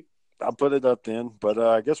 I'll put it up then. But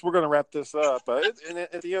I guess we're gonna wrap this up. And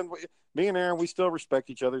at the end, me and Aaron, we still respect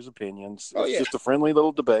each other's opinions. It's just a friendly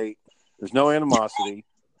little debate. There's no animosity.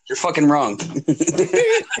 You're fucking wrong. I'm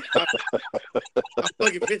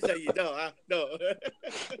fucking pissed at you. No.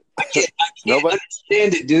 I can't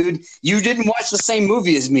understand it, dude. You didn't watch the same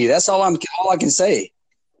movie as me. That's all I can say.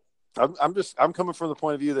 I'm coming from the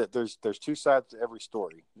point of view that there's two sides to every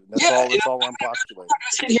story. That's all I'm postulating. I'm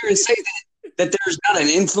sit here and say that there's not an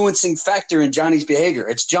influencing factor in Johnny's behavior.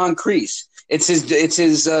 It's John Kreese. It's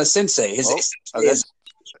his sensei.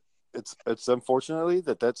 it's unfortunately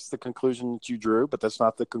that's the conclusion that you drew, but that's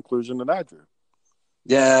not the conclusion that I drew.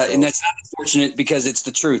 Yeah, and that's not unfortunate because it's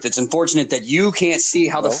the truth. It's unfortunate that you can't see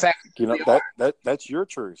how the fact. That's your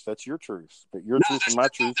truth. That's your truth. But your truth and my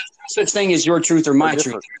truth. Such thing as your truth or my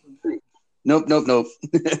truth. Nope. No,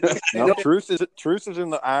 truth is in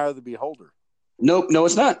the eye of the beholder. Nope, no,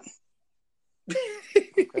 it's not.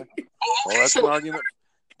 Okay. Well, that's an argument.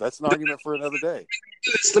 That's an argument for another day.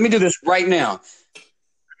 Let me do this right now.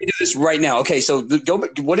 Okay, so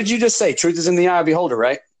what did you just say? Truth is in the eye of the beholder,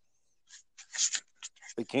 right?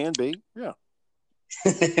 It can be, yeah.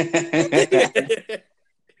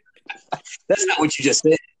 That's not what you just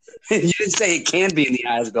said. You didn't say it can be in the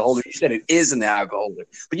eye of the beholder. You said it is in the eye of the beholder.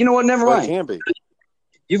 But you know what? Never mind. It can be.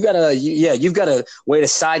 You've got a way to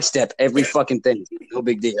sidestep every fucking thing. No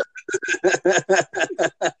big deal.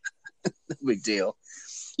 No big deal.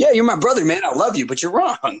 Yeah, you're my brother, man. I love you, but you're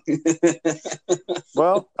wrong.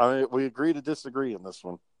 Well, I mean, we agree to disagree in this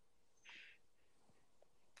one.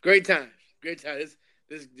 Great time.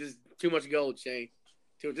 This is too much gold, Shane.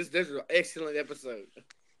 This is an excellent episode.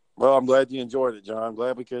 Well, I'm glad you enjoyed it, John. I'm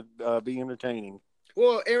glad we could be entertaining.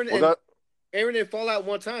 Well, Aaron didn't fall out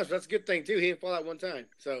one time, so that's a good thing too. He didn't fall out one time,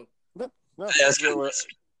 so that's good.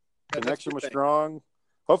 Connection was strong.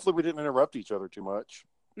 Hopefully, we didn't interrupt each other too much.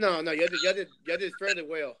 No, y'all did fairly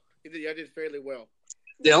well. Y'all did fairly well.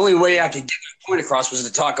 The only way I could get my point across was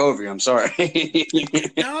to talk over you. I'm sorry.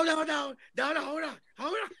 No, hold on.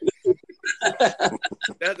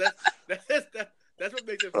 That's what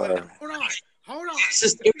makes it funny. Hold on.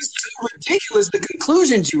 It was so ridiculous, the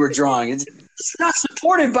conclusions you were drawing. It's not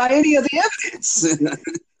supported by any of the evidence.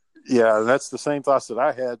 Yeah, that's the same thoughts that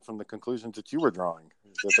I had from the conclusions that you were drawing.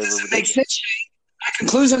 That they were makes sense. My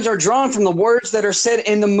conclusions are drawn from the words that are said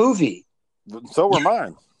in the movie. So were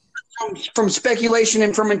mine. From speculation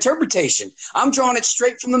and from interpretation. I'm drawing it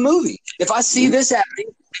straight from the movie. If I see this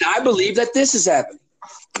happening, I believe that this is happening.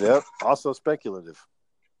 Yep. Also speculative.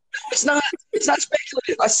 It's not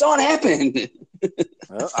speculative. I saw it happen.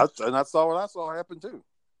 And I saw what I saw happen too.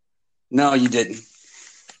 No, you didn't.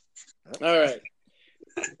 All right.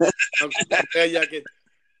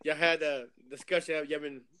 Y'all had a discussion. Y'all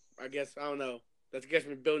been, I guess, I don't know. That discussion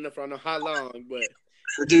been building up for I don't know how long, but.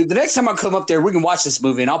 Dude, the next time I come up there, we can watch this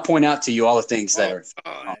movie, and I'll point out to you all the things that are.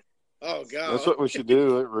 Oh, God. That's what we should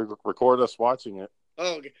do. Record us watching it.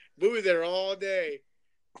 Oh, okay. We'll be there all day.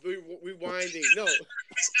 Rewinding. No.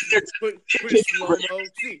 Put slow-mo.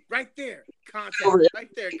 See, right there. Contact.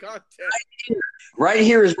 Right there. Contact. Right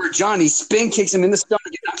here is where Johnny spin kicks him in the stomach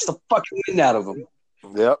and knocks the fucking wind out of him.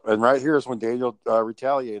 Yep. And right here is when Daniel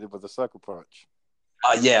retaliated with a sucker punch.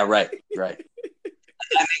 Yeah, right.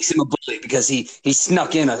 That makes him a bully because he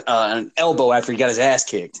snuck in an elbow after he got his ass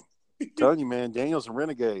kicked. I'm telling you, man, Daniel's a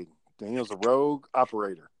renegade. Daniel's a rogue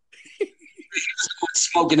operator.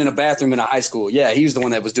 Smoking in a bathroom in a high school. Yeah, he was the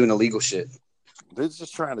one that was doing illegal shit. They're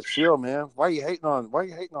just trying to chill, man. Why are you hating on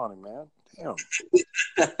him, man? Damn.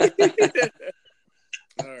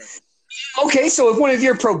 All right. Okay, so if one of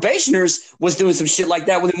your probationers was doing some shit like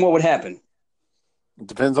that, then what would happen? It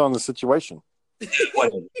depends on the situation.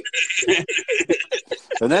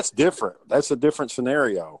 And that's different. That's a different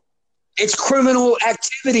scenario. It's criminal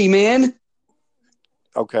activity, man.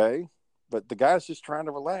 Okay, but the guy's just trying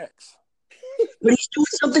to relax. But he's doing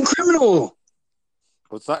something criminal.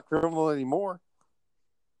 Well, it's not criminal anymore.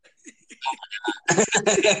 That's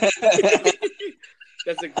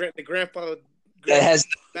the grandfather. That has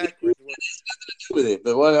backwards nothing to do with it.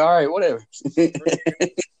 But all right, whatever.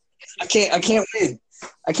 I can't win.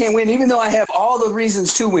 I can't win, even though I have all the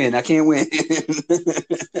reasons to win. I can't win.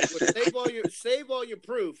 Well, save all your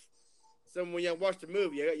proof. So when y'all watch the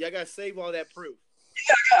movie, y'all gotta save all that proof.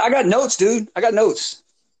 Yeah, I got notes, dude. I got notes.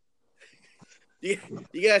 You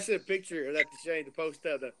gotta send a picture of that to Shane to post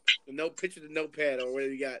up the note picture, the notepad or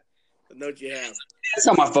whatever you got, the notes you have. It's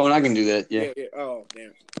on my phone. I can do that. Yeah. Oh,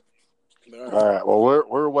 damn. All right. Well,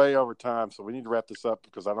 we're way over time, so we need to wrap this up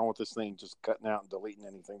because I don't want this thing just cutting out and deleting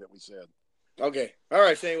anything that we said. Okay. All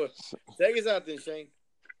right, Shane. Well, take us out then, Shane.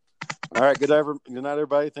 All right. Good night,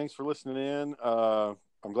 everybody. Thanks for listening in. I'm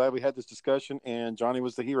glad we had this discussion, and Johnny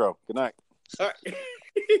was the hero. Good night. All right.